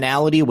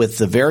commonality with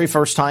the very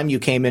first time you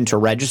came in to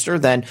register,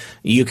 then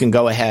you can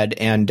go ahead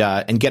and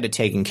get it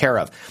taken care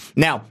of.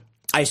 Now,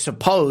 I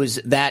suppose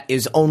that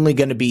is only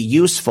going to be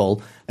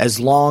useful as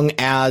long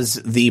as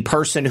the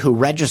person who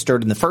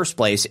registered in the first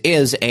place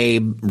is a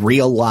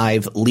real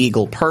live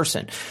legal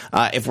person.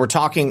 If we're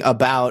talking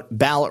about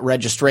ballot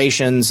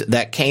registrations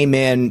that came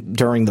in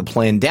during the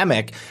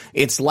pandemic,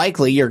 it's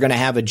likely you're going to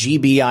have a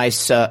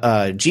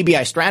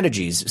GBI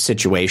strategies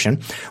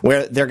situation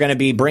where they're going to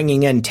be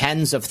bringing in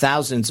tens of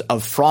thousands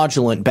of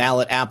fraudulent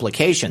ballot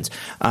applications.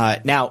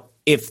 Now,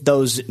 if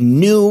those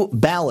new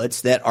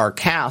ballots that are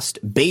cast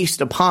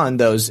based upon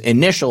those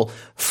initial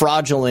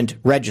fraudulent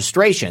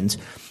registrations,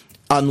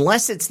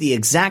 unless it's the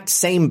exact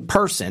same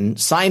person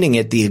signing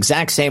it the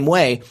exact same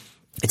way,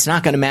 it's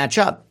not going to match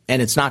up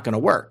and it's not going to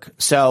work.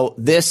 So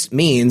this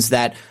means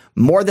that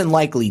more than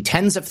likely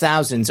tens of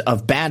thousands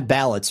of bad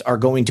ballots are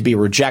going to be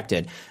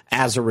rejected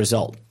as a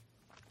result.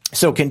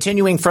 So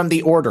continuing from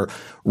the order,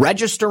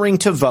 registering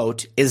to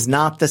vote is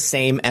not the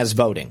same as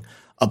voting.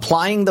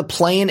 Applying the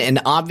plain and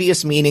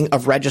obvious meaning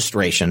of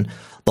registration,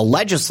 the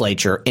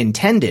legislature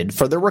intended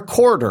for the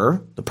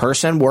recorder, the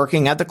person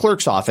working at the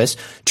clerk's office,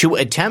 to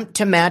attempt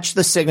to match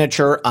the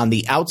signature on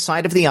the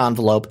outside of the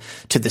envelope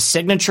to the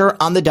signature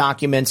on the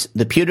documents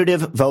the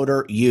putative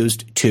voter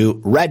used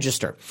to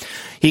register.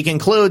 He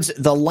concludes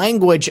the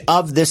language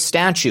of this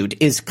statute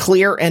is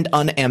clear and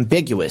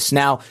unambiguous.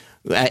 Now,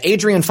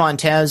 Adrian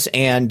Fontes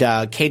and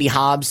Katie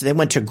Hobbs, they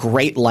went to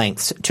great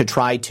lengths to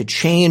try to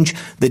change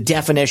the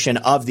definition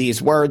of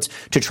these words,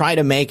 to try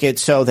to make it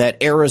so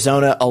that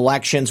Arizona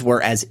elections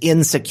were as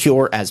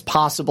insecure as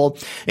possible.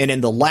 And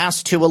in the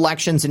last two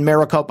elections in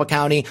Maricopa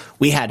County,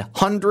 we had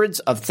hundreds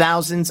of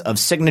thousands of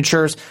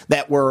signatures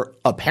that were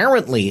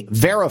apparently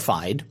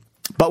verified.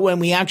 But when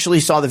we actually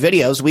saw the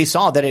videos, we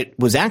saw that it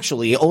was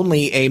actually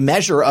only a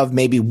measure of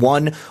maybe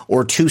 1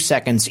 or 2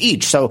 seconds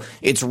each. So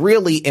it's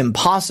really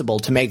impossible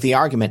to make the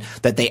argument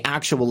that they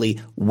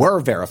actually were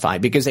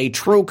verified, because a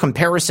true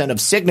comparison of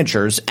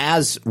signatures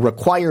as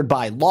required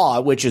by law,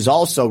 which is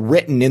also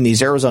written in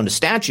these Arizona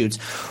statutes,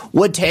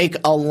 would take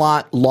a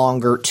lot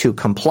longer to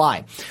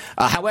comply.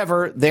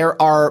 However,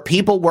 there are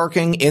people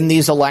working in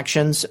these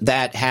elections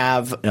that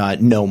have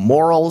no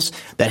morals,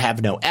 that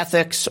have no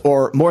ethics,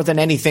 or more than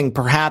anything,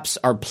 perhaps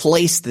are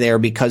placed there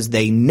because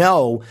they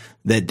know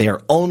that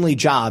their only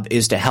job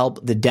is to help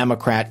the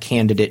Democrat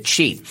candidate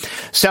cheat.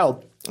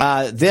 So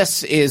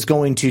this is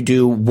going to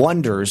do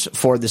wonders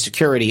for the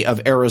security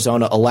of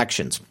Arizona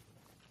elections.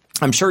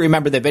 I'm sure you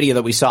remember the video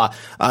that we saw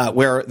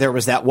where there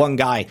was that one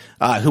guy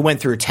who went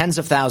through tens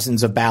of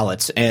thousands of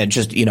ballots and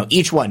just,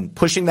 each one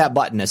pushing that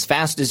button as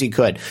fast as he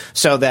could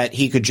so that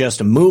he could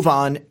just move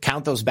on,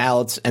 count those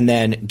ballots, and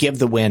then give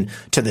the win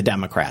to the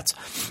Democrats.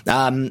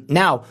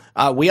 Now,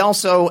 we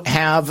also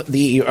have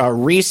the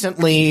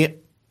recently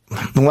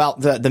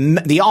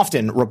the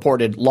often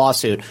reported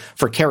lawsuit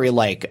for Kari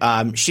Lake.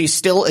 She's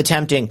still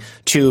attempting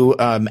to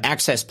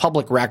access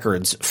public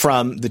records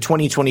from the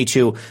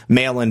 2022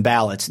 mail-in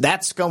ballots.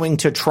 That's going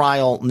to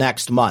trial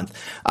next month.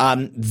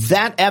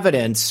 That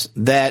evidence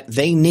that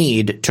they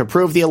need to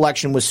prove the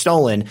election was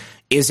stolen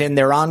is in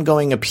their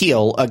ongoing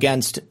appeal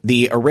against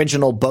the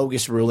original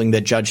bogus ruling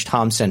that Judge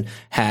Thompson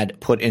had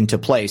put into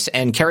place.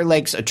 And Kari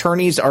Lake's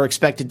attorneys are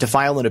expected to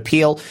file an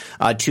appeal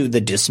to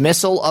the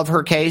dismissal of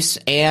her case,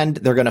 and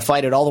they're going to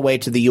fight it all the way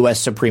to the U.S.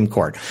 Supreme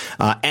Court,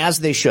 as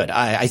they should.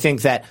 I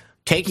think that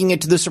taking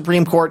it to the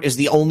Supreme Court is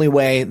the only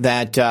way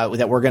that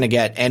that we're going to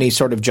get any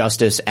sort of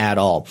justice at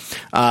all.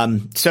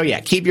 So, yeah,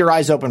 keep your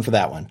eyes open for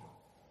that one.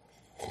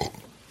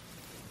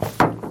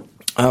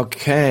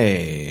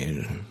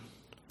 Okay.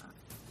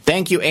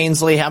 Thank you,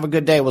 Ainsley. Have a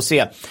good day. We'll see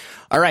you.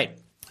 All right.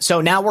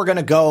 So now we're going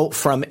to go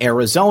from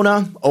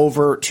Arizona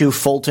over to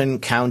Fulton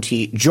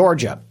County,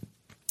 Georgia.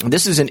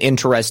 This is an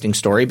interesting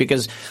story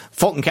because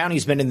Fulton County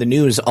has been in the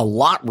news a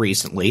lot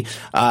recently.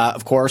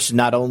 Of course,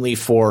 not only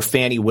for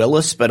Fani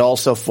Willis, but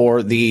also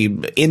for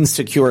the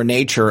insecure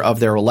nature of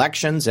their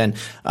elections and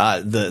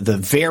the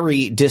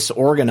very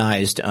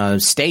disorganized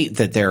state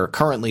that they're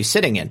currently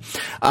sitting in.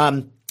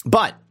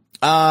 But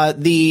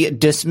the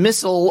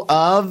dismissal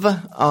of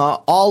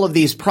all of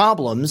these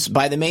problems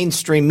by the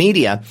mainstream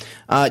media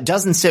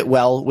doesn't sit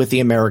well with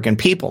the American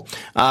people.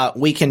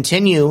 We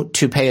continue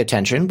to pay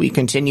attention. We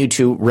continue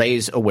to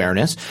raise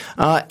awareness,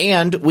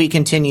 and we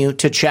continue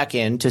to check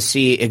in to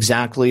see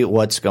exactly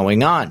what's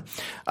going on.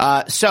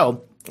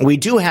 So we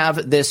do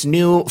have this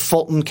new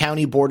Fulton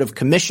County Board of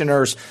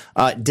Commissioners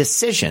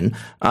decision.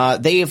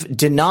 They've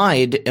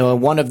denied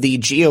one of the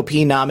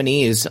GOP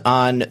nominees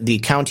on the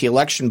county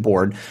election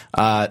board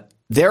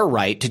their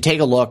right to take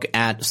a look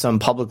at some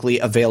publicly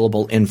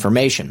available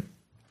information.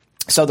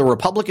 So the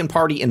Republican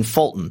Party in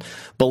Fulton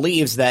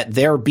believes that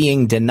they're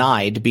being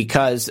denied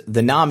because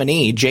the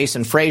nominee,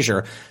 Jason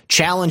Frazier,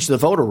 challenged the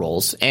voter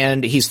rolls,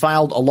 and he's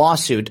filed a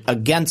lawsuit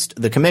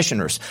against the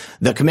commissioners.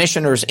 The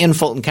commissioners in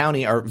Fulton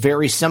County are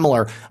very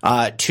similar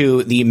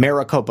to the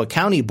Maricopa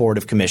County Board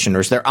of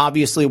Commissioners. They're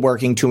obviously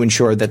working to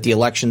ensure that the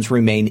elections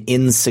remain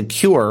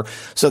insecure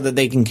so that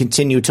they can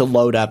continue to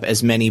load up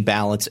as many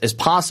ballots as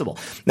possible.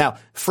 Now,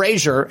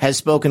 Frazier has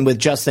spoken with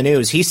Just the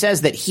News. He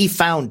says that he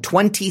found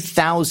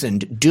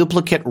 20,000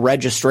 duplicate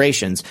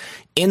registrations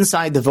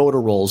inside the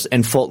voter rolls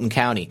in Fulton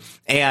County,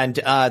 and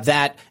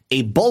that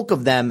a bulk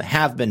of them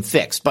have been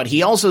fixed. But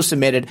he also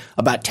submitted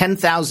about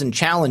 10,000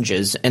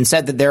 challenges and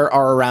said that there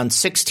are around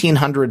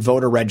 1,600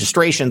 voter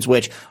registrations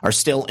which are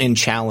still in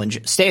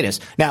challenge status.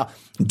 Now,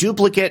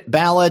 duplicate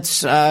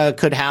ballots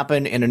could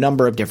happen in a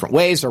number of different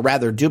ways, or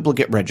rather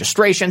duplicate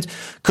registrations.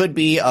 Could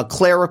be a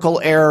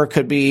clerical error,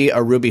 could be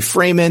a Ruby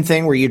Freeman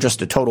thing where you're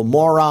just a total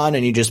moron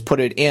and you just put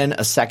it in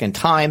a second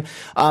time,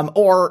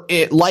 or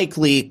it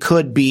likely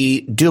could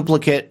be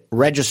duplicate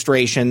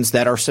registrations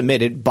that are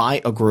submitted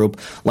by a group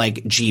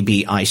like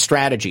GBI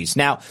Strategies.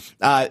 Now,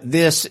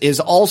 this is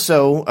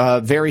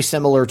also very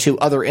similar to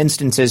other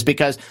instances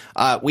because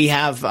we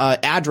have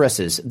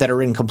addresses that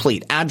are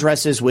incomplete,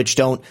 addresses which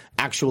don't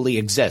actually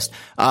exist,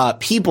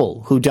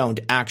 people who don't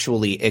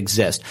actually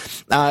exist.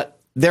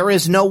 There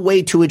is no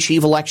way to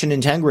achieve election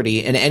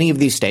integrity in any of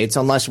these states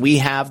unless we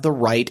have the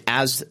right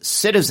as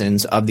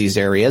citizens of these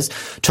areas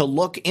to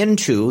look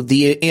into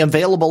the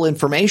available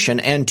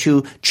information and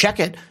to check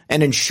it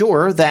and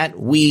ensure that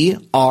we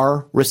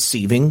are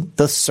receiving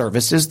the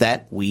services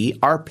that we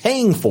are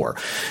paying for.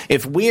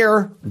 If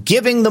we're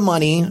giving the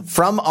money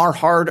from our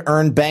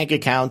hard-earned bank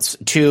accounts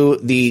to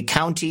the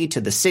county, to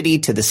the city,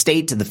 to the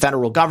state, to the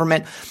federal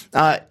government,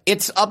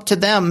 it's up to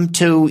them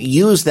to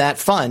use that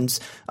funds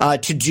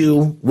to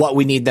do what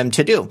we need them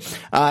to do.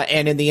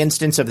 And in the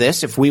instance of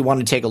this, if we want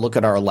to take a look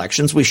at our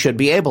elections, we should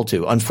be able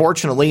to.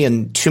 Unfortunately,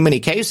 in too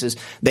many cases,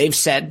 they've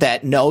said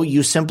that, no,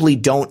 you simply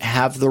don't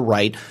have the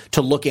right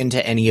to look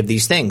into any of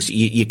these things.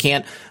 You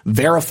can't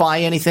verify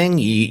anything.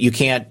 You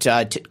can't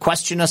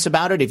question us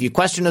about it. If you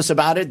question us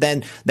about it,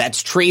 then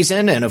that's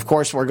treason. And of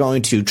course, we're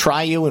going to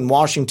try you in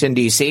Washington,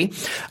 D.C.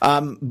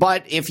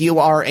 But if you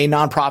are a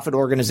nonprofit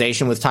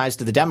organization with ties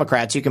to the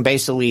Democrats, you can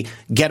basically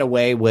get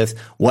away with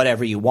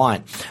whatever you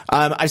want.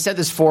 I've said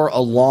this for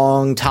a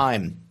long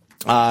time.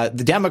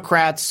 The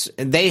Democrats,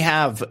 they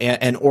have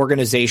an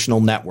organizational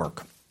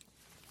network.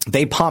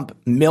 They pump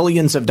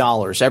millions of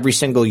dollars every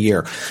single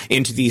year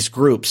into these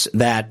groups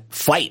that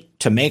fight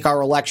to make our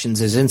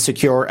elections as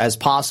insecure as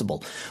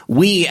possible.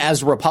 We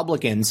as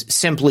Republicans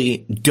simply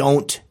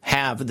don't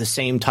have the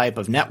same type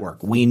of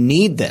network. We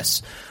need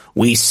this.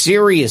 We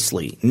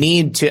seriously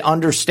need to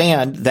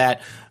understand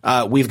that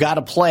we've got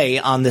to play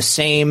on the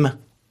same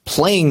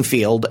playing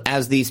field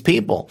as these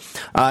people.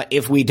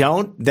 If we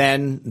don't,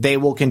 then they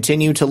will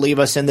continue to leave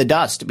us in the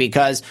dust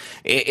because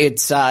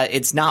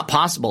it's not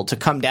possible to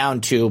come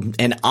down to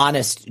an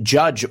honest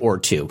judge or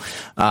two.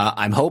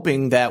 I'm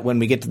hoping that when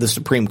we get to the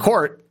Supreme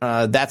Court,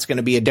 that's going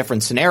to be a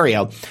different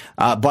scenario.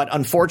 But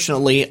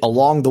unfortunately,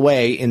 along the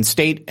way in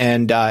state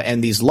and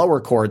these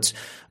lower courts,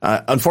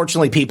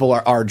 unfortunately, people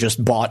are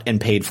just bought and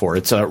paid for.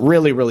 It's a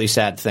really, really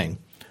sad thing.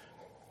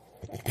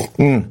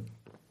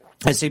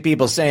 I see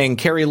people saying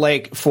Carrie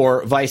Lake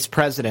for vice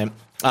president.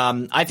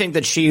 I think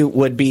that she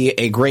would be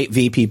a great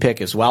VP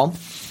pick as well.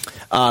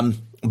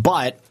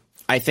 But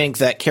I think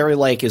that Carrie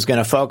Lake is going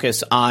to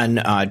focus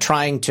on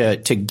trying to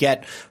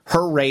get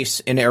her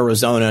race in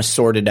Arizona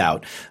sorted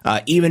out.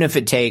 Even if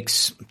it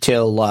takes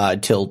till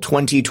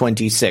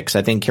 2026,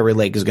 I think Carrie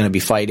Lake is going to be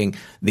fighting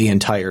the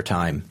entire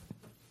time.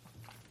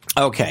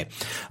 Okay,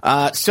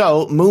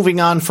 so moving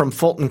on from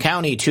Fulton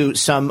County to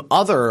some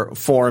other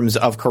forms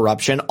of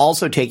corruption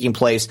also taking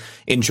place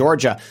in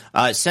Georgia.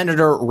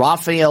 Senator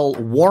Raphael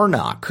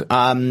Warnock,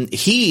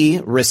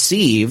 he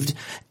received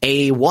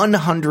a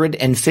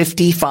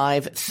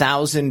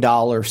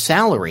 $155,000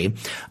 salary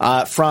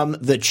from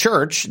the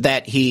church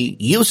that he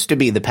used to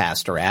be the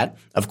pastor at.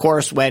 Of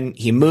course, when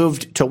he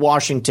moved to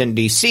Washington,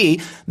 D.C.,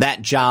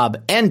 that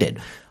job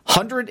ended.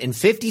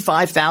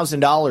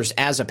 $155,000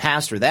 as a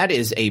pastor. That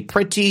is a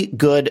pretty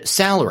good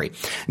salary.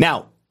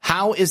 Now,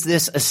 how is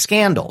this a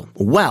scandal?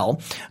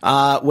 Well,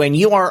 when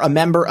you are a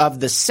member of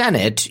the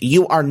Senate,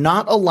 you are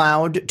not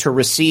allowed to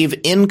receive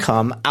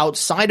income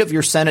outside of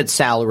your Senate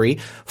salary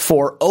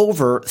for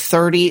over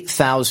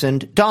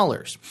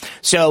 $30,000.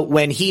 So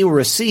when he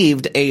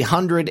received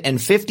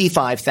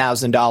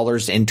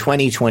 $155,000 in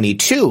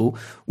 2022,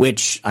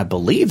 which I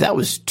believe that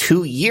was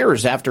 2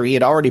 years after he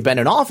had already been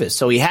in office,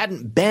 so he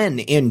hadn't been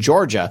in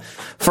Georgia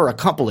for a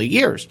couple of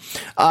years,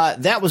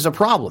 that was a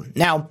problem.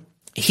 Now,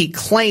 he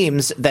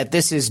claims that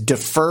this is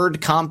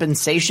deferred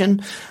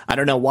compensation. I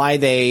don't know why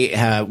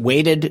they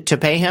waited to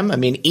pay him. I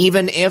mean,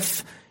 even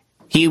if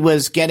he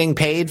was getting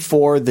paid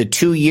for the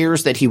 2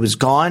 years that he was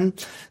gone,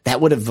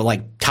 that would have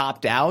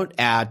topped out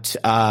at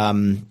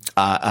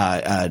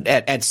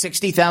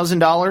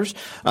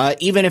 $60,000.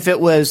 Even if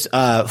it was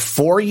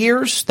 4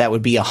 years, that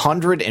would be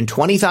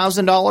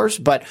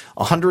 $120,000. But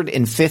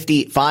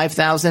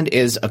 $155,000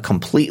 is a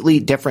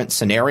completely different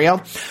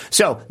scenario.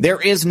 So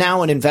there is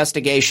now an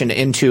investigation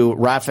into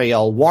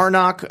Raphael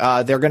Warnock.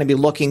 They're going to be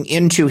looking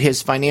into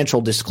his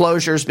financial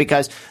disclosures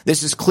because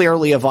this is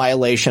clearly a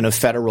violation of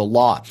federal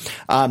law.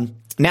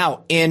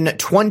 Now, in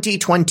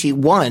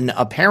 2021,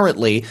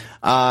 apparently,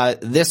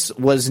 this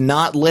was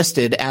not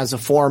listed as a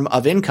form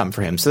of income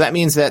for him. So that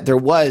means that there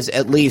was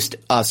at least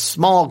a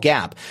small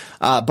gap.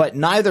 But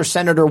neither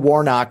Senator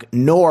Warnock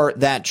nor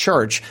that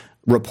church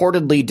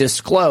reportedly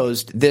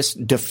disclosed this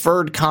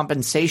deferred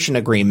compensation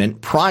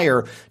agreement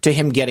prior to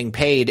him getting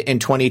paid in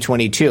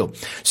 2022.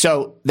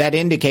 So that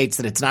indicates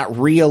that it's not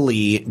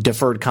really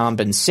deferred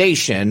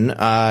compensation.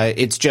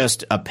 It's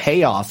just a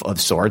payoff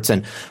of sorts.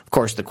 And of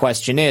course, the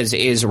question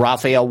is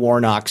Raphael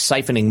Warnock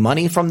siphoning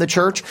money from the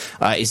church?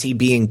 Is he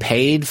being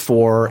paid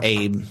for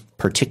a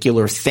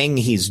particular thing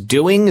he's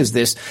doing? Is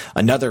this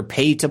another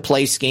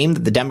pay-to-play scheme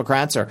that the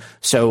Democrats are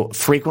so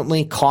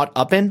frequently caught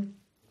up in?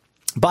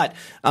 But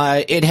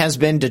it has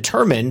been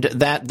determined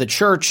that the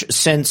church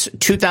since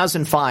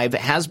 2005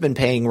 has been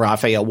paying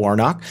Raphael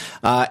Warnock,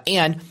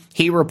 and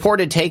he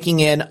reported taking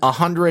in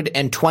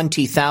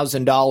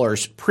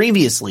 $120,000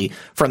 previously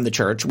from the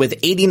church, with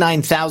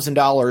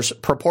 $89,000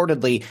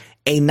 purportedly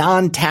a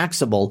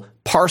non-taxable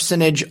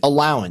parsonage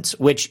allowance,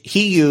 which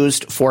he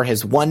used for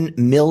his $1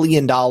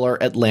 million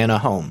Atlanta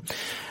home.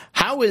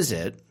 How is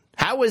it,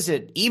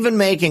 even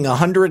making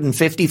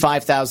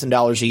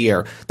 $155,000 a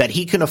year, that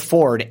he can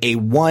afford a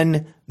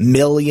 $1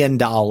 million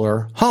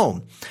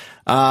home?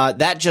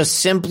 That just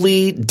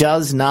simply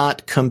does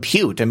not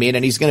compute. I mean,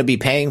 and he's going to be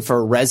paying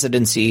for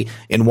residency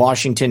in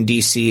Washington,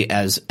 D.C.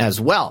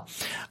 as well.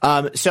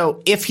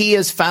 So if he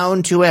is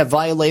found to have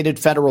violated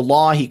federal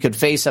law, he could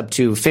face up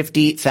to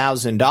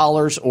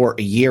 $50,000 or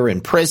a year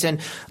in prison.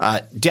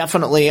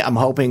 Definitely, I'm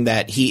hoping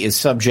that he is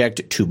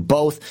subject to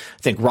both.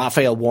 I think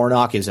Raphael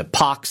Warnock is a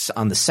pox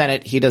on the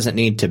Senate. He doesn't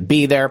need to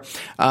be there.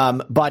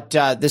 But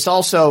this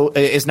also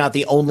is not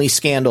the only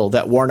scandal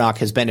that Warnock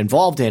has been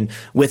involved in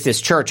with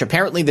this church.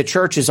 Apparently, the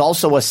church is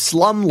also a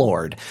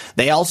slumlord.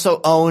 They also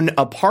own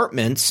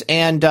apartments,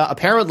 and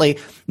apparently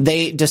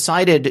they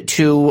decided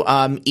to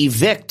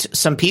evict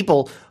some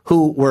people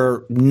who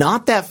were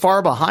not that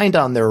far behind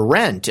on their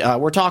rent.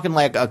 We're talking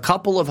like a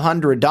couple of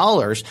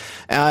 $100,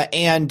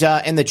 and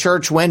the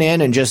church went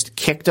in and just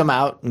kicked them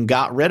out and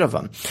got rid of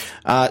them.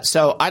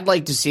 So I'd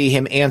like to see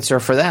him answer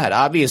for that.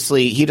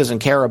 Obviously, he doesn't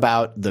care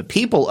about the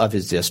people of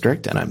his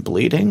district, and I'm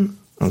bleeding.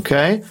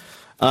 Okay.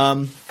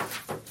 Hold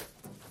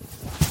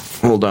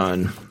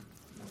on.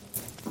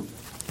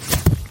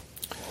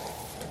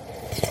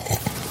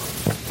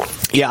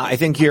 Yeah, I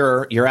think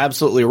you're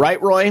absolutely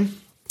right, Roy.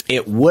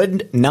 It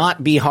would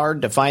not be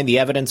hard to find the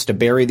evidence to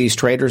bury these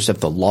traitors if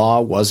the law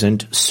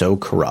wasn't so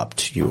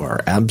corrupt. You are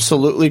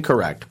absolutely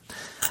correct.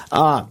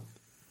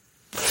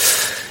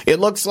 It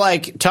looks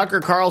like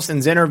Tucker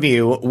Carlson's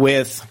interview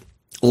with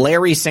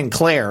Larry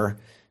Sinclair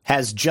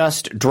has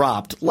just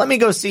dropped. Let me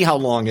go see how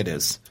long it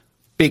is,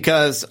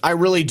 because I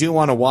really do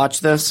want to watch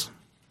this.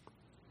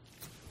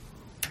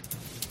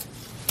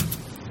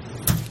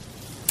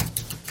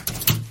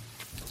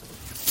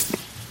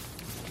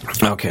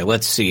 Okay,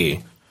 let's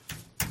see.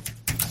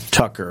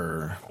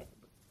 Tucker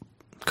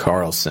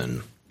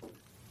Carlson.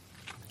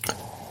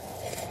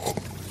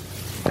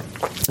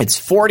 It's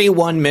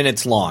 41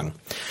 minutes long.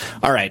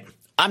 All right.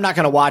 I'm not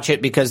going to watch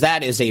it because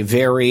that is a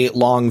very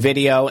long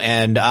video,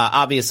 and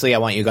obviously I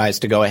want you guys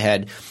to go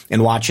ahead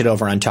and watch it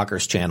over on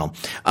Tucker's channel.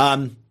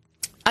 I'll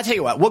tell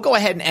you what, we'll go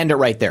ahead and end it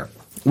right there.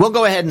 We'll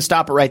go ahead and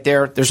stop it right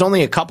there. There's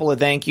only a couple of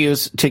thank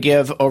yous to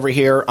give over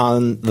here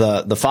on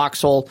the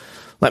Foxhole.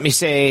 Let me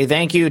say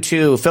thank you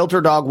to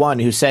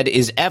FilterDog1, who said,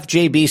 is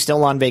FJB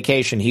still on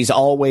vacation? He's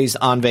always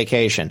on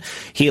vacation.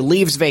 He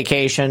leaves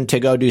vacation to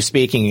go do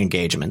speaking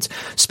engagements.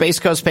 Space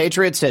Coast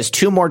Patriot says,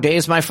 2 more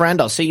days, my friend.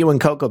 I'll see you in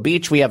Cocoa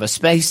Beach. We have a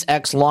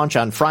SpaceX launch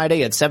on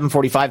Friday at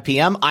 7:45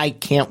 p.m. I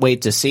can't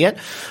wait to see it.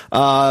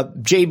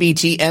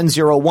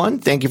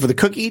 JBTN01, thank you for the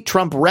cookie.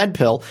 Trump Red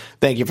Pill,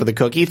 thank you for the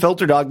cookie.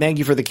 FilterDog, thank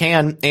you for the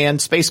can.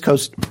 And Space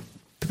Coast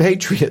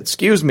Patriot,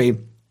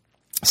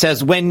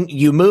 says, when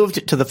you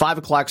moved to the 5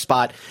 o'clock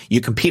spot,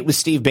 you compete with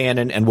Steve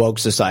Bannon and woke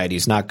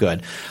societies. Not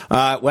good.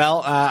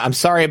 I'm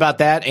sorry about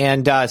that,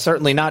 and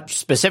certainly not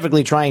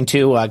specifically trying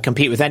to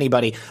compete with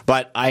anybody,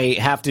 but I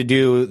have to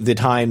do the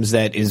times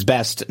that is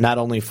best, not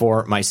only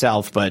for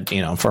myself, but,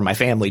 for my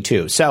family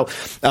too. So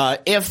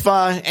if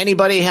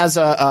anybody has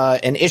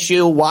an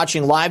issue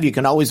watching live, you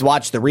can always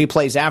watch the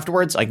replays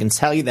afterwards. I can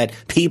tell you that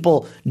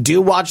people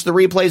do watch the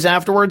replays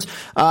afterwards.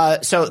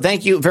 So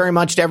thank you very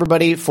much to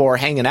everybody for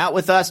hanging out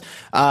with us.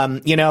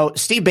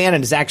 Steve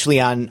Bannon is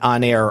actually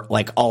on air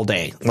like all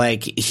day.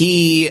 Like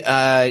he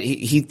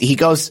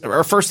goes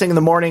first thing in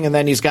the morning, and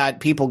then he's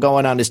got people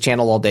going on his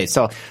channel all day.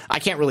 So I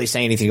can't really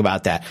say anything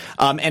about that.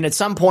 And at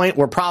some point,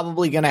 we're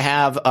probably going to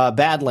have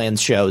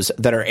Badlands shows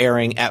that are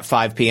airing at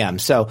 5 p.m.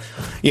 So,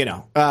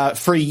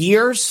 for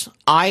years,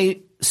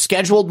 I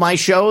scheduled my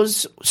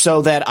shows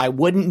so that I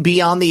wouldn't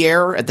be on the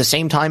air at the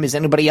same time as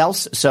anybody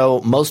else, so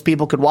most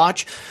people could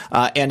watch.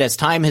 And as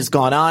time has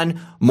gone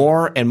on,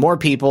 more and more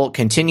people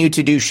continue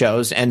to do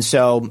shows, and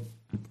so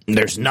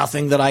there's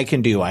nothing that I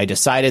can do. I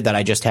decided that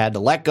I just had to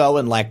let go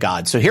and let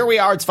God. So here we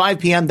are. It's 5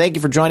 p.m. Thank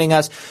you for joining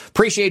us.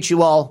 Appreciate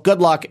you all. Good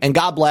luck and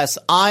God bless.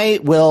 I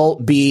will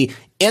be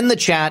in the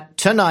chat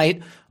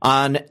tonight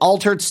on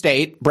Altered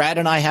State. Brad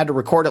and I had to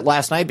record it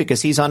last night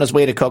because he's on his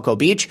way to Cocoa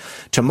Beach.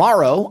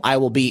 Tomorrow, I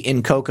will be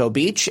in Cocoa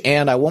Beach,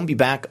 and I won't be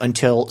back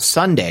until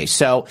Sunday.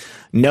 So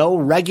no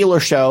regular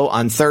show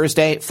on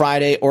Thursday,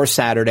 Friday, or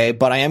Saturday,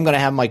 but I am going to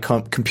have my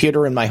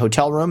computer in my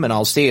hotel room, and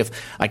I'll see if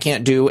I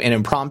can't do an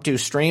impromptu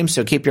stream.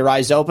 So keep your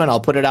eyes open. I'll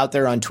put it out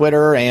there on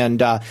Twitter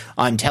and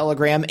on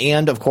Telegram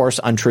and, of course,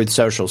 on Truth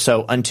Social.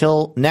 So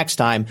until next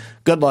time,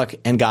 good luck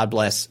and God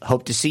bless.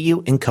 Hope to see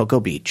you in Cocoa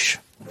Beach.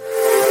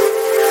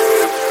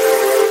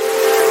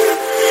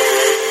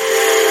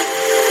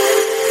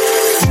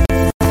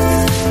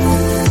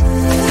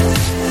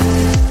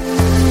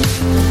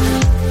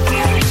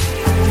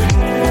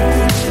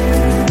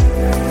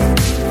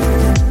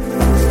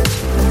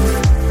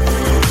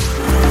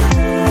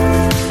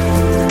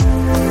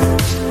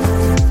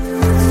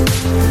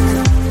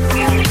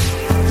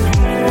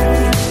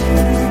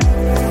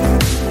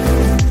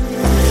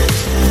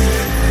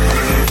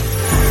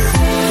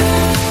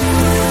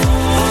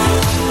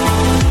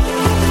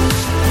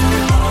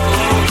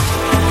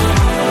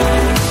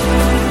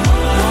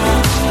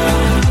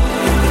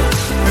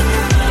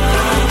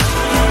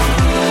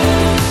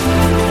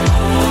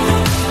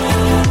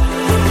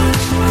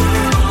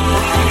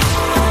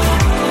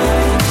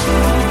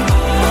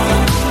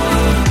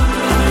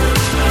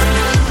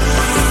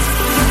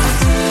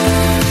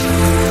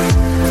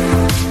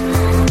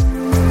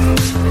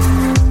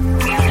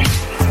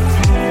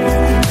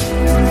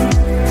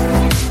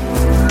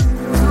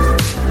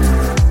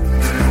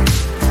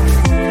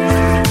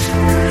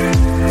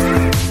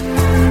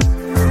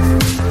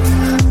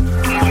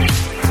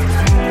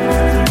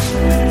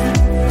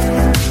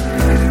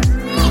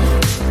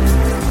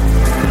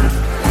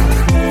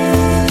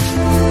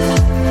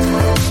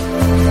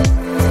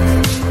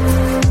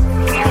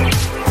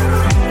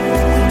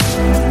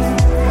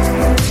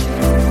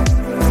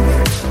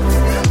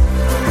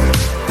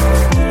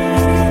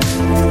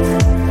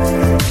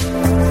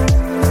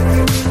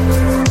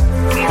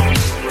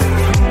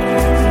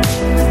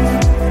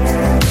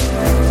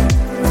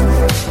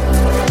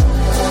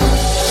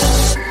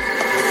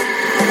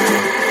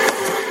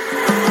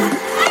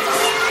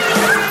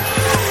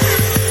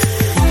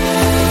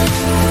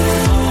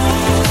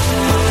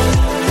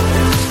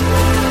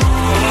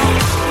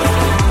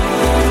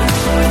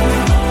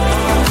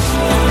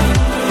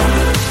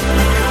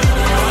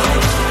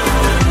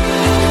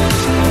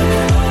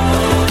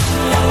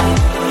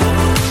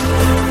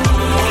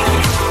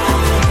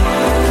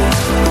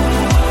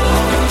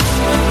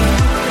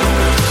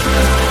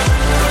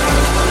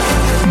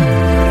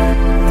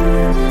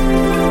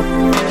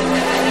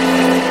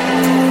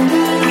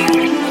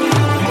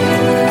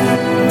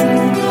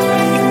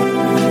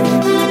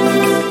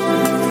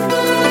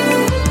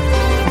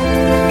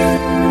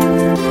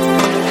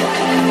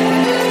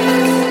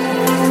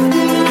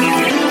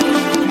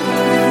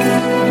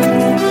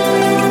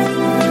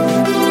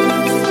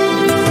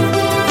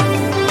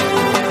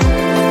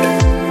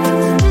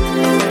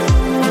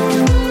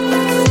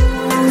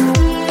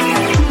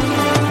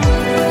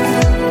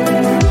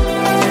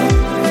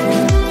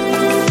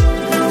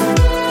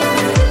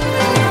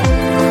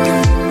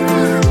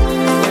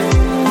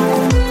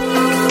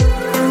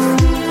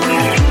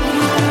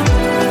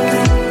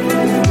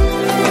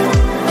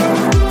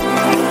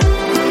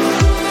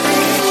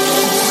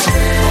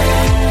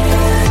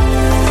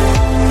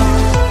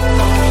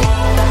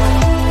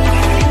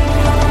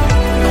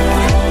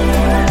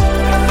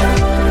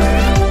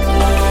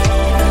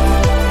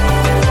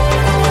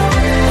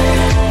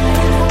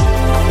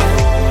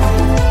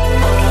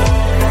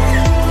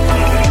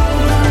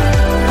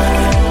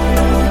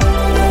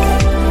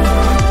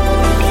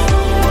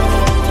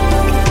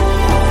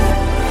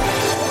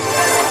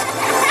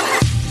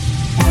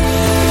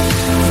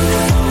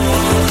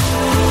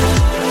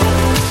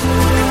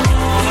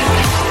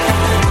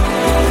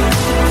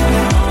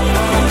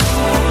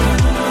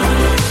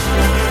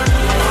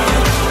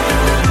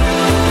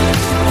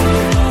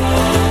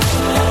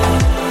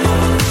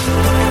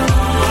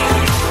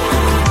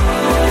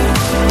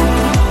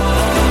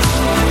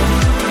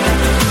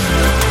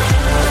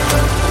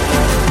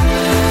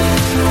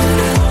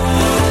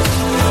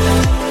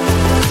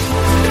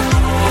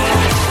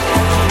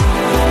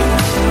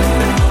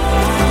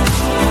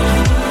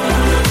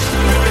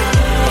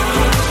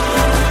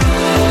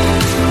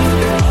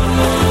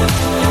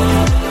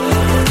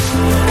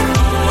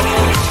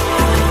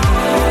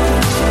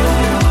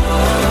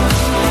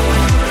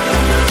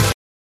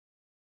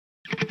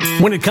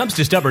 When it comes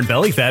to stubborn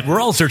belly fat,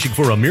 we're all searching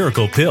for a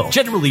miracle pill.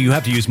 Generally, you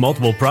have to use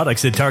multiple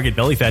products that target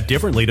belly fat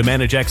differently to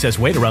manage excess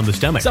weight around the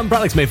stomach. Some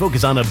products may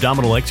focus on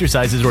abdominal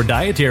exercises or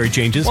dietary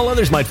changes, while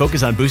others might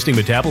focus on boosting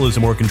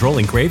metabolism or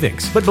controlling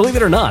cravings. But believe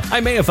it or not, I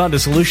may have found a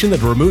solution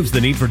that removes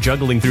the need for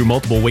juggling through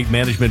multiple weight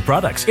management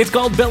products. It's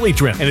called Belly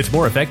Trim, and it's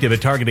more effective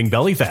at targeting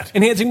belly fat,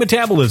 enhancing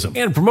metabolism,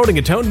 and promoting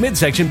a toned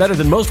midsection better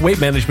than most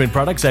weight management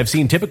products I've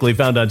seen typically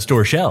found on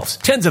store shelves.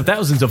 Tens of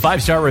thousands of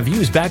 5-star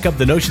reviews back up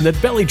the notion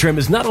that Belly Trim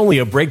is not only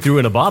a breakthrough breakthrough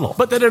in a bottle,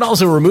 but then it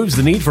also removes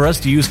the need for us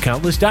to use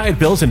countless diet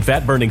pills and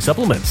fat-burning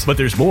supplements. But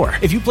there's more.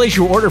 If you place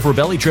your order for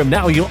Belly Trim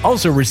now, you'll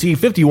also receive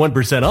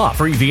 51% off,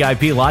 free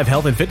VIP live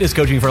health and fitness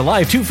coaching for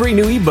life, 2 free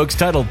new ebooks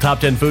titled Top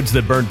 10 Foods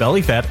That Burn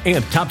Belly Fat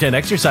and Top 10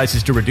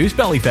 Exercises to Reduce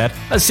Belly Fat,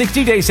 a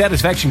 60-day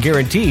satisfaction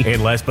guarantee,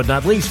 and last but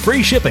not least,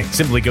 free shipping.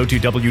 Simply go to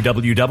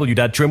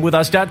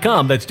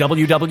www.trimwithus.com. That's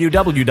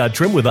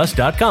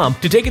www.trimwithus.com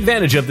to take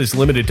advantage of this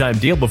limited time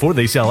deal before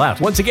they sell out.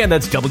 Once again,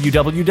 that's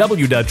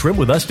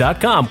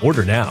www.trimwithus.com.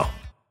 Order now.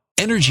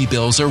 Energy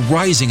bills are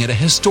rising at a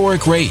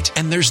historic rate,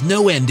 and there's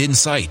no end in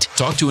sight.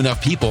 Talk to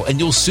enough people, and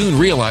you'll soon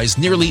realize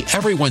nearly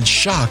everyone's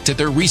shocked at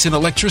their recent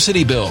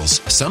electricity bills.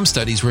 Some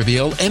studies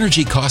reveal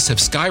energy costs have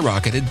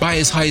skyrocketed by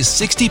as high as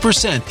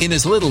 60% in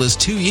as little as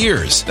 2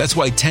 years. That's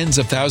why tens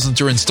of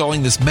thousands are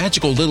installing this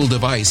magical little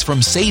device from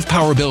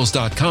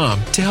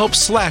SavePowerBills.com to help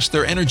slash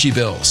their energy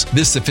bills.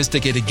 This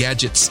sophisticated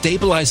gadget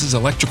stabilizes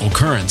electrical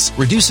currents,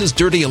 reduces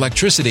dirty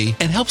electricity,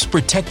 and helps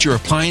protect your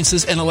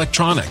appliances and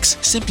electronics.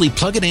 Simply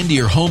plug it into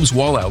your home's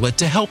wall outlet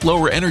to help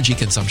lower energy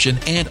consumption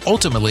and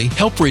ultimately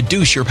help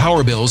reduce your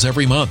power bills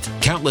every month.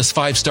 Countless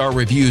 5-star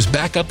reviews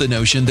back up the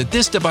notion that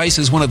this device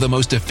is one of the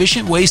most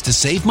efficient ways to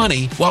save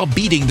money while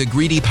beating the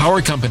greedy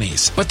power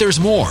companies. But there's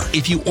more.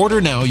 If you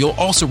order now, you'll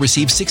also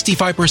receive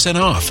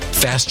 65% off,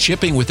 fast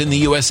shipping within the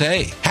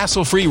USA,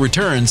 hassle-free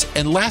returns,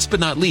 and last but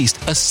not least,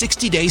 a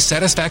 60-day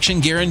satisfaction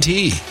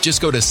guarantee. Just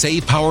go to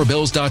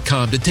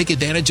SavePowerBills.com to take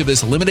advantage of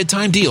this limited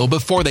time deal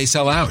before they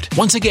sell out.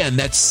 Once again,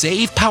 that's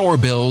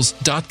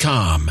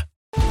SavePowerBills.com.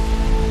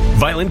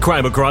 Violent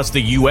crime across the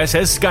U.S.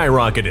 has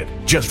skyrocketed.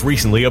 Just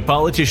recently, a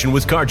politician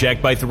was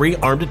carjacked by 3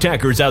 armed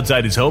attackers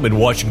outside his home in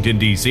Washington,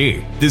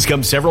 D.C. This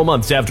comes several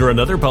months after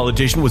another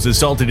politician was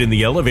assaulted in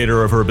the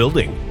elevator of her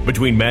building.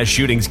 Between mass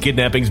shootings,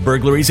 kidnappings,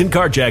 burglaries, and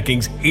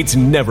carjackings, it's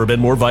never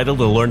been more vital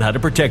to learn how to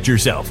protect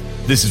yourself.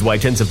 This is why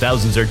tens of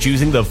thousands are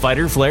choosing the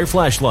Fighter Flare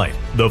flashlight.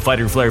 The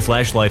Fighter Flare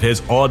flashlight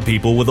has awed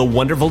people with a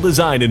wonderful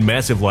design and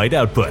massive light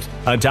output.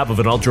 On top of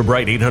an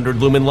ultra-bright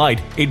 800-lumen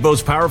light, it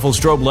boasts powerful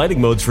strobe lighting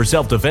modes for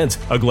self-defense,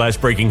 a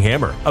glass-breaking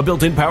hammer, a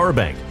built-in power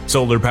bank,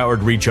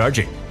 solar-powered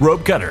recharging,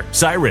 rope cutter,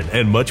 siren,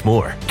 and much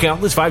more.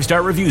 Countless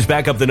 5-star reviews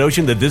back up the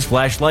notion that this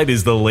flashlight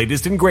is the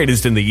latest and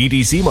greatest in the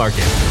EDC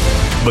market.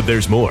 But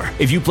there's more.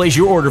 If you place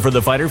your order for the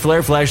Fighter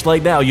Flare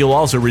flashlight now, you'll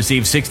also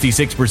receive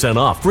 66%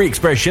 off, free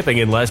express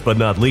shipping, and last but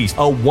not least, a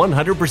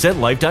 100%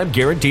 lifetime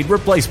guaranteed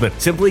replacement.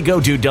 Simply go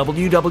to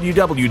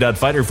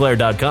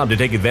www.fighterflare.com to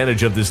take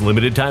advantage of this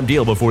limited time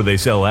deal before they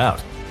sell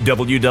out.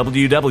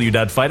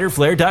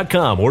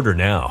 www.fighterflare.com. Order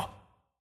now.